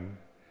am,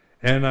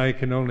 and I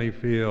can only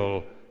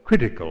feel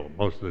critical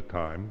most of the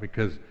time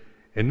because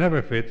it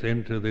never fits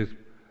into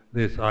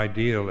this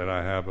ideal that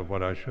I have of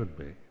what I should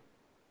be.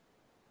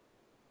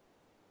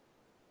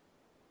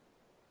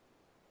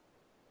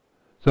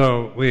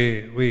 So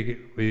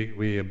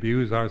we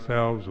abuse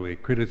ourselves, we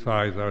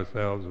criticize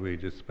ourselves, we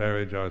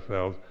disparage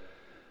ourselves.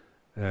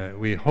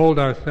 We hold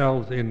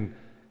ourselves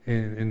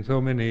in so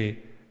many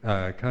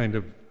kind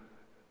of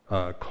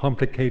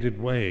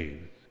complicated ways,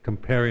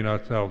 comparing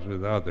ourselves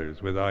with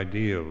others, with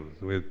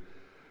ideals, with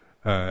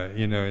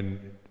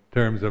in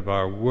terms of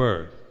our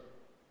worth,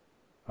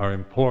 our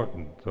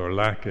importance, or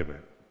lack of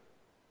it.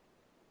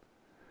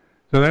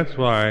 So that's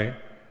why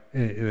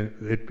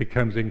it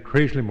becomes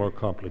increasingly more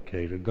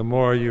complicated the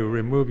more you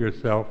remove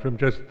yourself from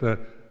just the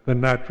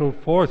natural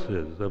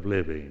forces of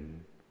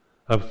living,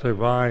 of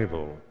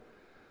survival,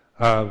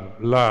 of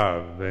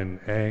love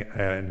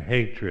and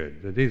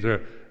hatred. These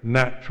are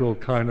natural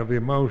kind of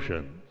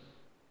emotions.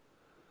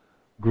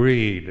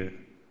 Greed,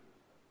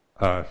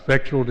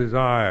 sexual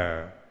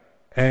desire,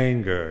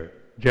 anger,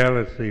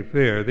 jealousy,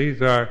 fear.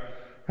 These are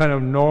kind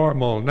of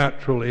normal,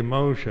 natural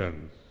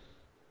emotions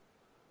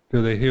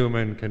to the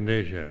human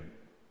condition.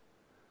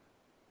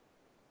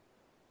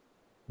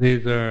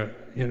 These are,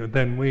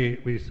 then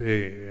we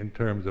say in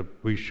terms of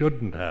we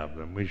shouldn't have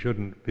them. We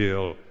shouldn't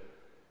feel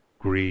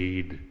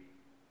greed,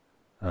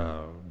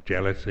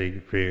 jealousy,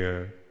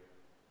 fear.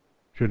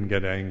 Shouldn't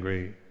get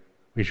angry.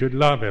 We should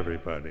love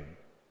everybody.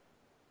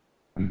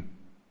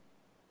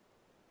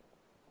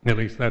 At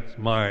least that's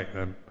my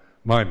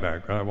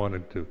background. I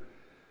wanted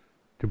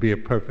to be a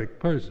perfect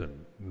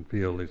person and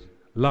feel this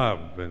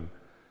love and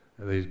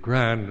these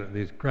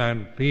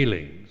grand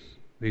feelings,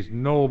 these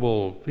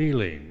noble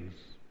feelings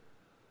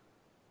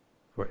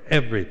for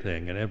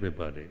everything and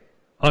everybody,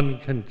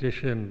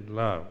 unconditioned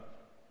love,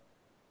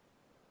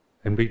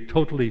 and be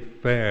totally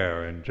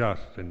fair and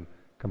just and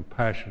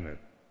compassionate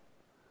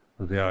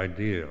was the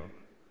ideal.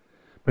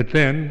 But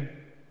then,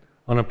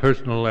 on a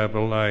personal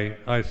level,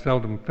 I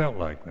seldom felt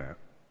like that.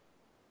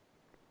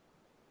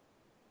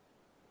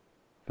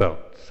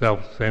 Felt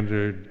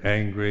self-centered,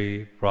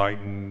 angry,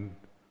 frightened,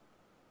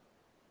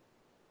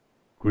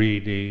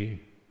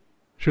 greedy.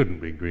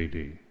 Shouldn't be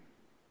greedy.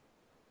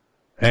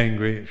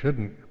 Angry,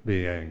 shouldn't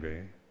be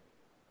angry.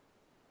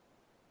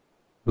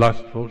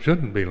 Lustful,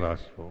 shouldn't be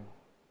lustful.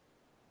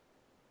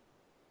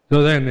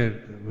 So then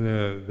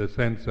the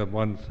sense of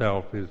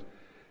oneself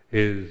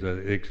is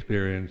an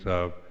experience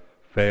of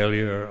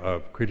failure,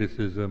 of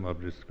criticism,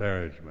 of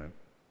disparagement.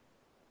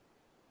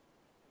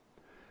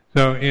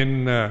 So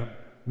in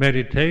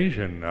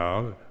meditation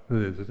now,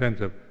 there's a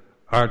sense of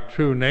our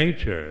true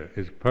nature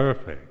is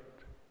perfect.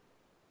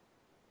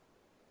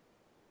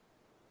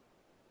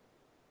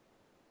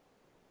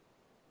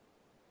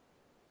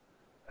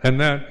 And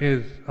that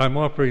is, I'm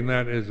offering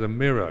that as a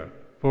mirror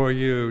for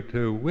you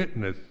to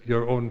witness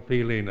your own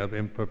feeling of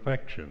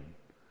imperfection,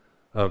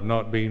 of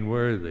not being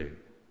worthy.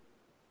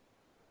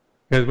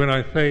 Because when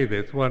I say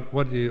this,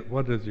 what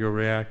is your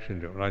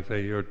reaction to it? When I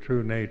say your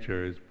true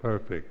nature is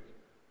perfect,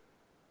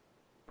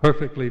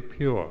 perfectly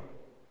pure,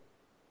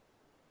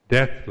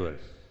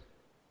 deathless,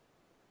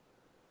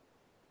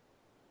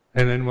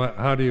 and then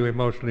how do you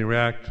emotionally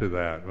react to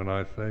that when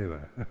I say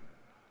that?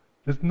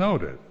 Just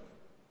notice.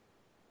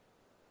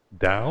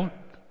 Doubt?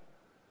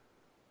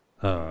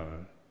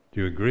 Do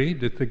you agree,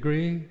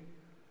 disagree?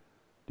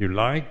 Do you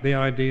like the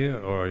idea,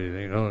 or you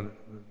think,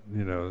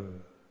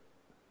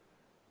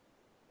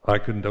 I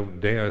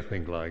don't dare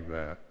think like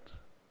that,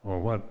 or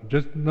what?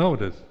 Just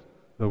notice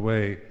the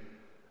way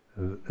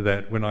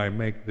that when I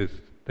make this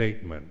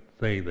statement,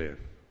 say this.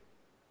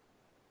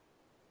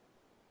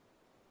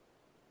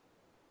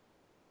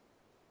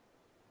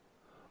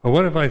 Or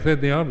what if I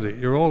said the opposite?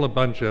 You're all a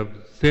bunch of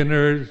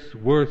sinners,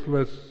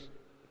 worthless,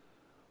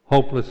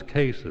 hopeless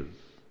cases.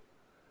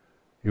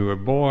 You were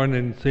born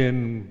in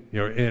sin,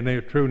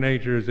 your true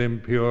nature is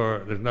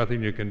impure, there's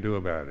nothing you can do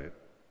about it.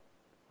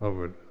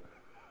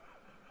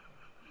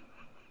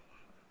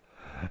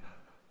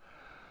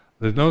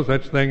 There's no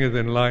such thing as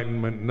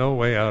enlightenment, no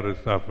way out of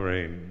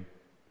suffering.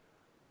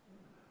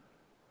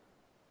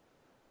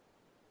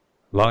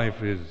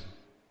 Life is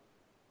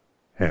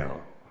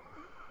hell.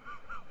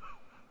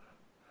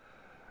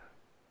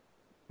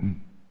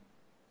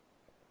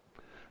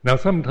 Now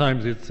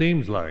sometimes it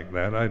seems like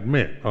that, I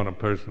admit, on a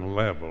personal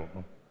level.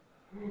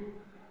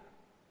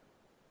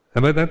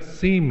 But that's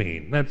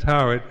seeming. That's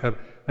how it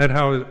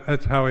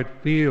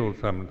feels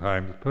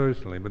sometimes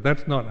personally. But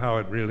that's not how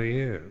it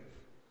really is.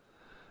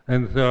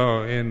 And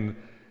so, in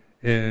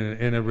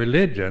a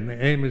religion,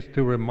 the aim is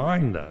to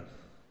remind us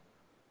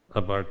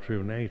of our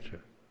true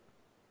nature.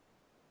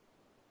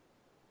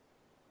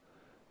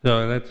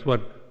 So that's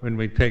when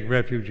we take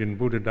refuge in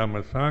Buddha,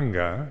 Dhamma,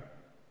 Sangha.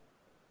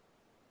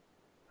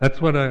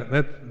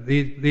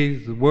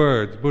 These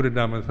words, Buddha,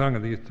 Dhamma,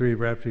 Sangha, these three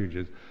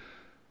refuges,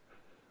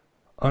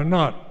 are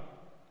not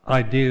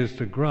ideas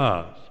to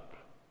grasp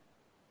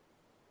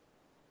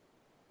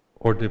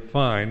or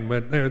define,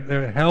 but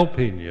they're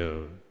helping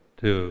you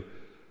to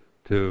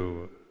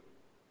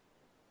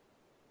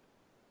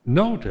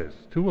notice,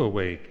 to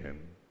awaken.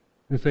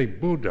 You say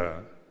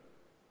Buddha,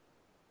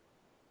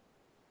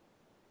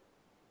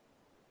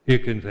 you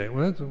can say,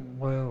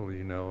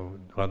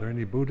 are there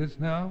any Buddhists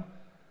now?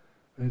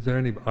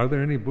 Are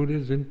there any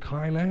Buddhas in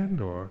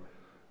Thailand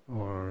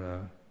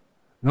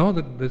no,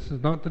 this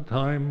is not the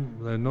time.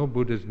 There are no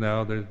Buddhas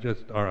now. There's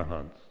just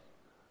Arahants.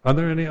 Are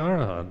there any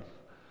Arahants?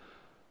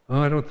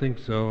 Oh, I don't think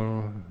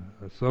so.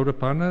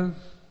 Sotapannas?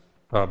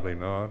 Probably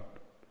not.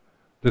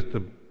 Just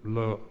a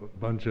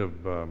bunch of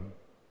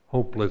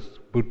hopeless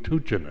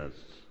Buddhujanas.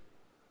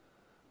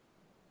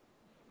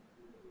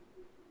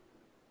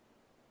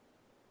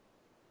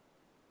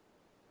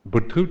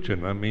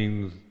 Buddhujana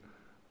means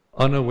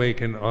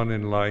unawakened,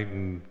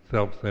 unenlightened,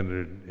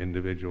 self-centered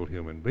individual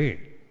human being.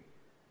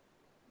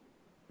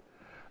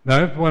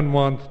 Now, if one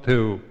wants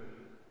to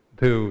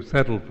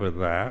settle for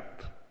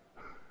that,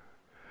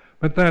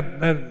 but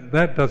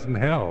that doesn't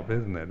help,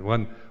 isn't it?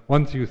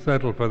 Once you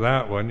settle for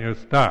that one, you're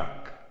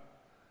stuck,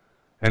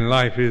 and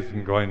life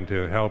isn't going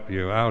to help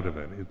you out of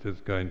it. It's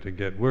just going to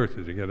get worse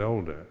as you get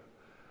older.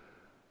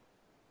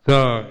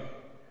 So,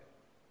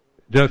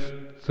 just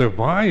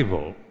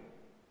survival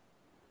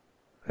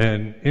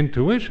and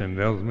intuition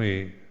tells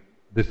me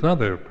this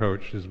other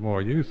approach is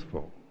more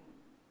useful.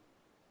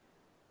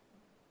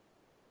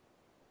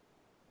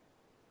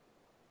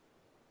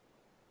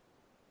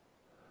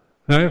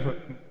 Now, if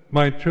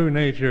my true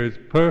nature is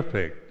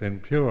perfect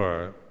and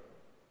pure,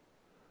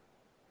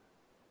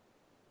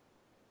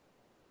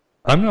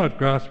 I'm not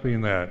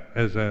grasping that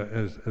as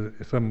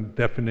some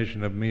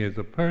definition of me as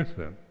a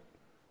person.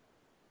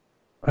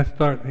 I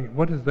start thinking,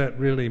 what does that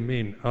really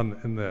mean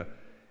in the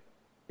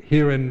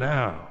here and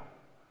now?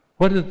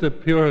 What is the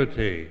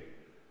purity,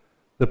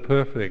 the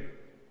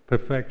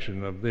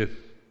perfection of this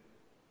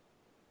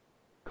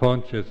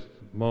conscious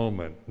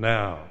moment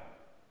now?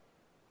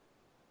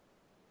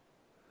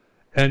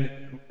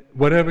 And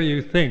whatever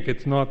you think,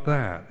 it's not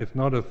that. It's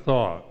not a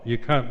thought. You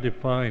can't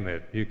define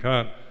it.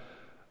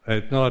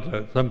 It's not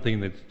something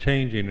that's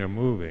changing or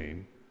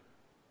moving.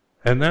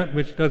 And that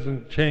which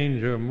doesn't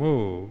change or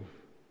move,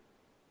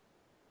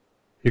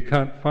 you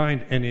can't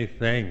find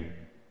anything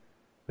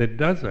that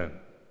doesn't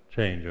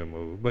change or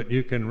move, but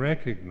you can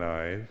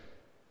recognize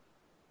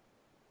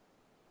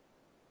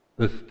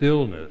the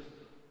stillness,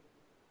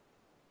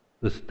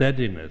 the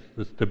steadiness,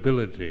 the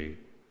stability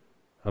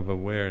of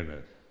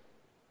awareness.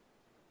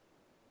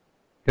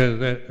 Because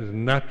that is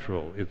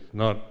natural, it's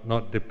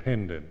not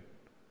dependent,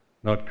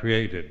 not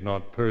created,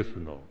 not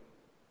personal.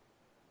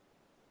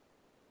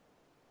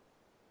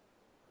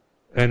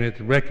 And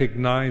it's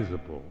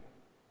recognizable,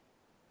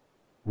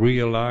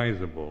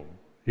 realizable.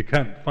 You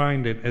can't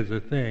find it as a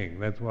thing.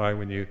 That's why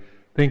when you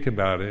think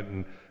about it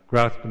and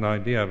grasp an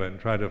idea of it and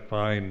try to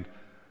find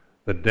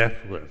the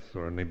deathless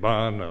or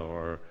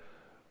nibbana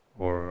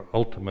or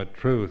ultimate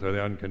truth or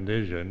the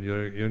unconditioned,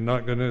 you're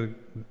not going to,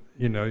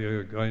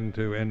 you're going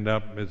to end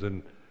up as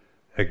an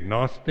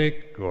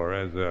agnostic or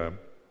as a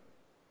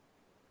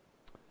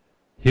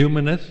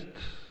humanist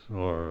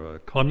or a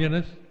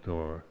communist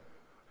or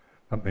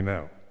something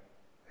else,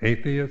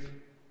 atheist.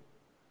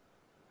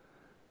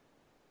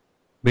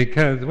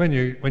 Because when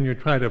you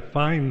try to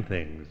find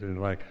things,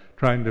 and like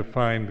trying to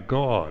find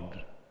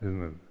God,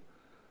 isn't it?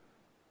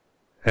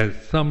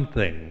 As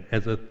something,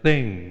 as a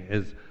thing,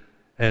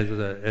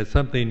 as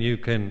something you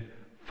can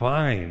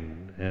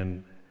find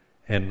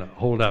and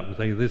hold up and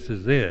say this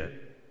is it,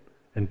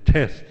 and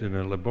test in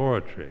a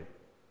laboratory.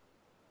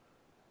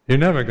 You're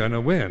never going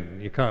to win.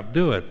 You can't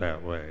do it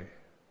that way.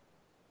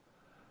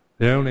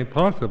 The only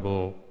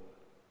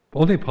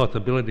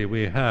possibility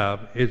we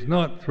have is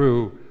not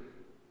through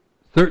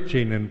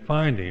searching and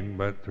finding,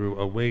 but through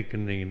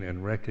awakening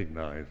and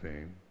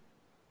recognizing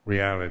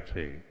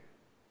reality.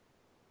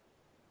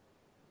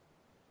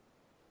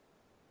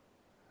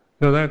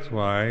 So that's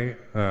why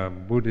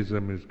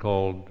Buddhism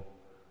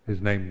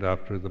is named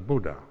after the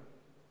Buddha,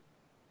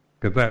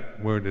 because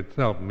that word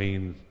itself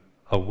means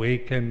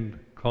awakened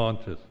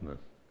consciousness.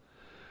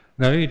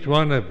 Now each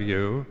one of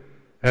you,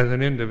 as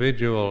an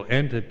individual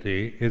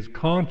entity, is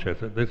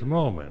conscious at this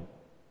moment.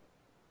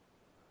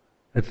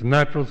 It's a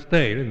natural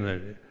state, isn't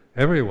it?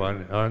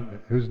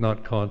 Everyone who's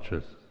not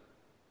conscious.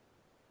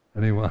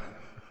 Anyone?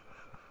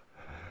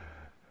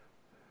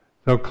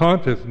 So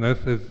consciousness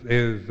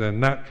is a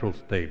natural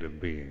state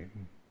of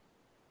being.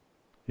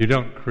 You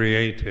don't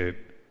create it.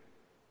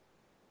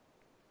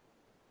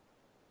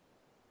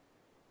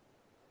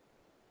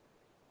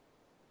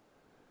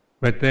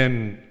 But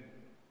then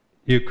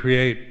you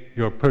create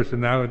your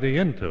personality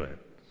into it.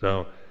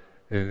 So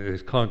in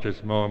this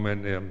conscious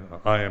moment,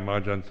 I am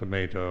Ajahn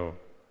Sumedho,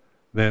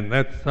 then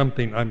that's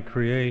something I'm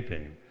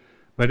creating.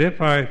 But if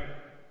I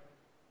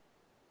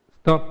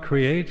stop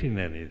creating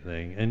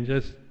anything and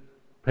just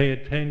pay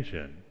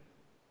attention,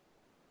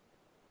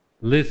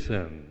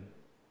 listen,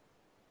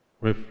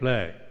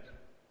 reflect,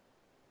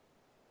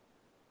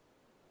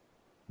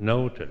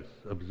 notice,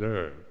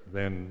 observe,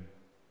 then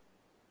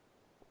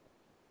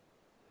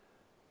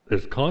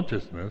there's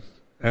consciousness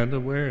and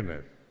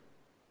awareness.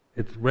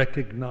 It's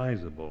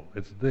recognizable.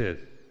 It's this.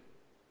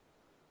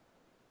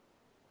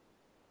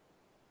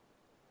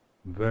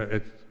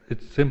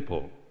 It's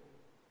simple.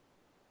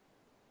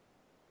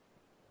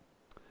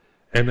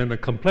 And then the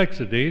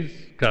complexities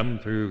come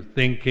through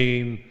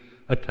thinking,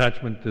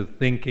 attachment to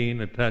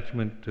thinking,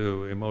 attachment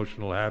to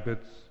emotional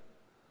habits,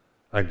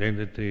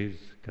 identities,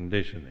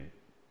 conditioning.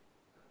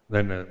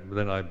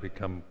 Then I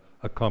become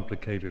a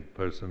complicated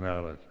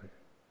personality.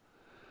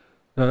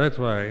 So that's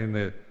why in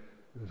this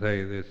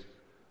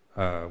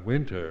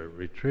winter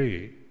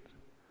retreat,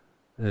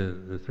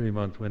 the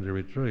 3-month winter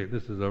retreat,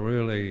 this is a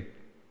really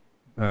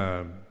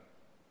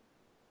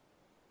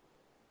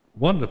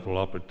wonderful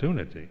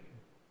opportunity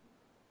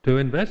to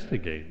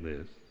investigate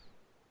this.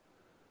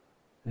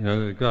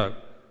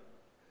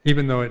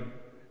 Even though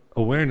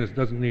awareness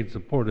doesn't need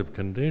supportive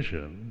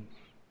conditions,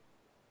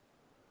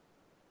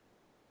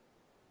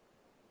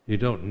 you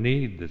don't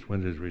need this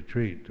winter's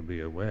retreat to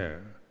be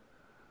aware.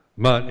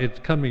 But it's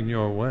coming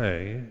your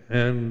way,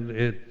 and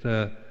it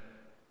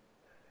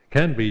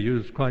can be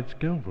used quite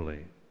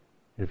skillfully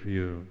if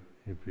you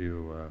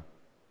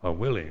are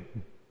willing.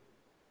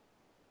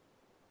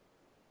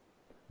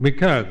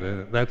 Because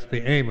that's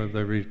the aim of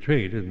the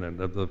retreat, isn't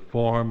it? Of the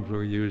forms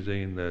we're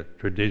using, the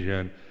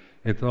tradition,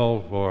 it's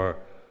all for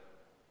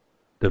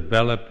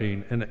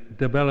developing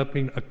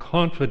a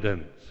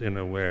confidence in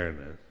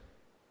awareness.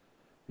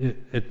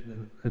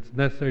 It's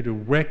necessary to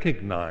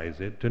recognize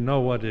it, to know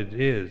what it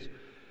is,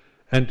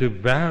 and to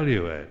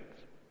value it,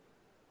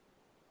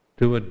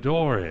 to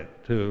adore it,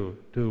 to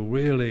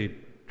really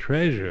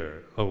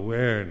treasure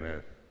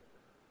awareness,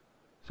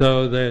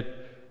 so that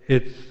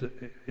it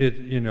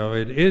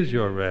is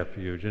your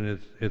refuge, and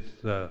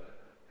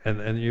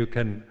and you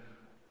can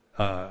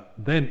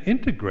then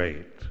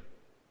integrate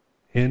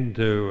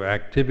into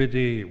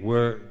activity,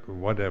 work, or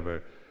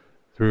whatever,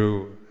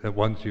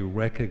 once you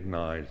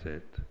recognize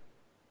it,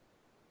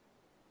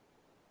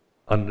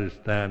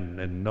 understand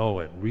and know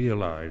it,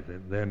 realize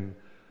it, then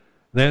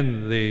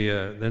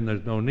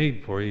there's no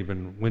need for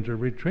even winter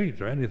retreats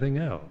or anything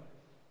else.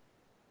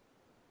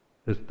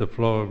 Just the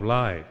flow of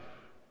life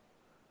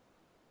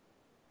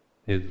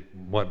is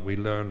what we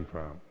learn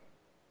from.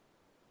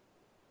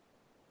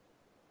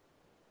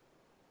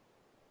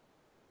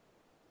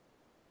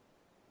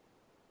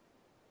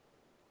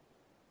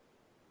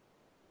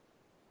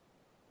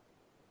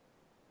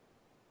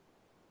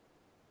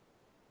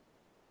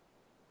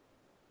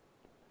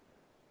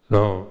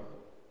 So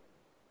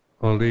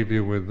I'll leave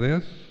you with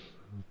this,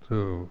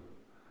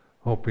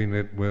 hoping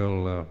it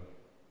will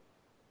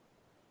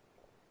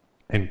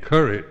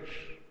encourage.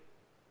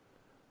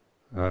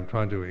 I'm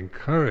trying to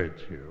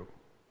encourage you,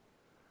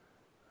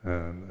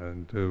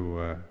 and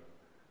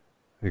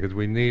because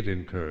we need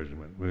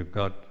encouragement.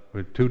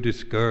 We're too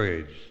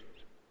discouraged.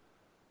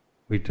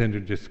 We tend to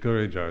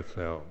discourage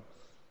ourselves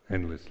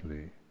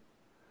endlessly,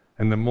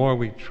 and the more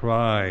we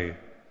try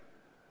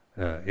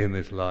in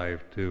this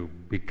life to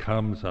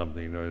become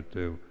something or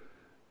to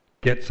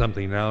get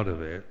something out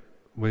of it,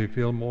 we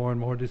feel more and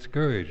more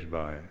discouraged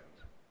by it.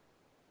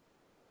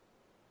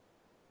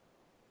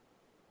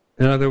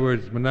 In other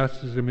words,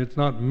 monasticism, it's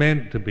not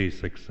meant to be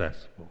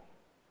successful.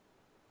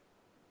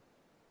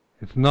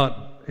 It's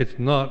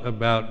not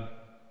about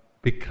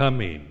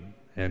becoming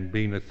and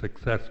being a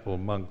successful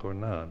monk or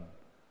nun.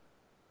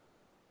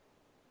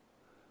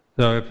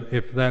 So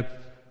if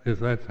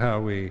that's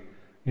how we,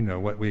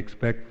 what we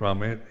expect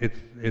from it,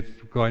 it's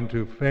going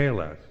to fail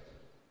us.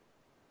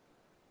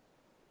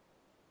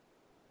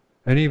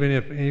 And even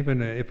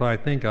if I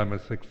think I'm a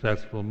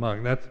successful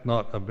monk, that's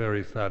not a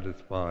very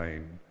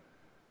satisfying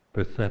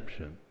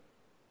perception.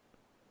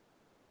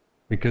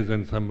 Because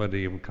then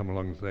somebody will come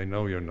along and say,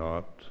 no, you're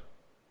not.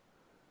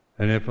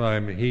 And if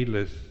I'm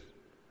heedless,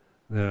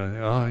 then,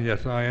 oh,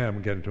 yes, I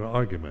am, get into an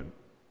argument.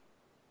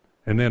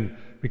 And then,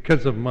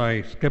 because of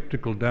my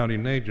skeptical,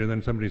 doubting nature,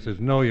 then somebody says,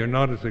 no, you're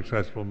not a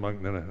successful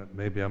monk, then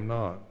maybe I'm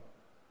not.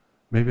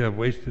 Maybe I've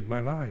wasted my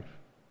life,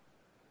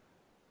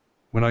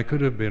 when I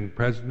could have been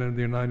President of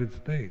the United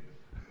States.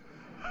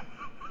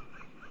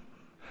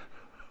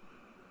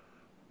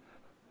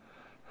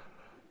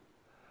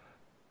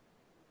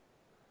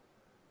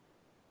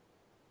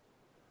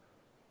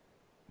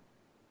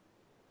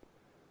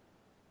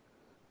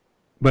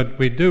 But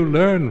we do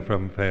learn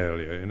from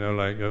failure,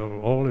 like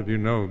all of you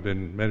know, have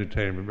been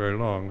meditating for very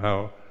long,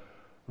 how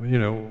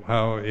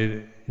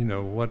it,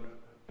 what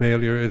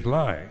failure is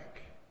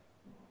like.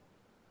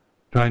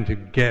 Trying to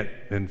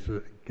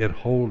get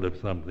hold of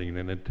something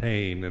and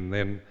attain, and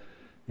then,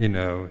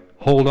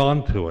 hold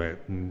on to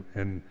it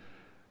and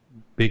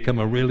become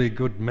a really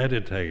good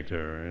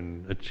meditator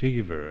and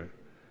achiever,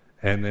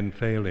 and then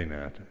failing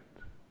at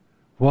it.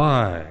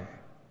 Why?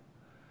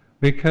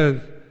 Because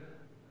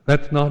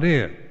that's not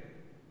it.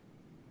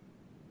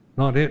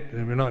 Not it,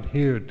 and we're not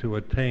here to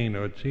attain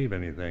or achieve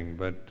anything,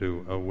 but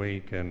to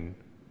awaken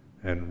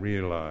and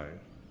realize.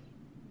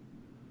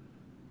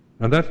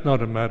 Now that's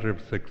not a matter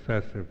of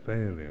success or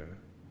failure,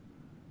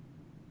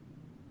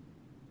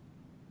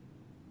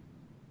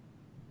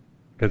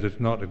 because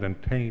it's not an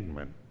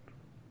attainment.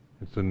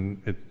 It's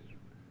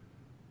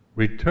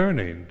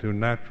returning to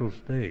natural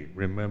state,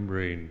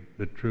 remembering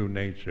the true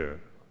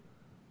nature,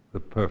 the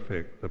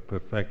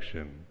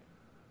perfection,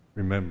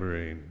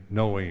 remembering,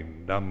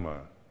 knowing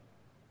Dhamma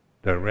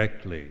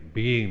directly,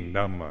 being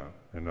Dhamma,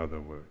 in other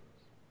words.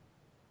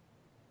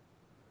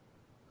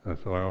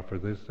 So I offer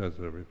this as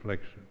a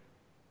reflection.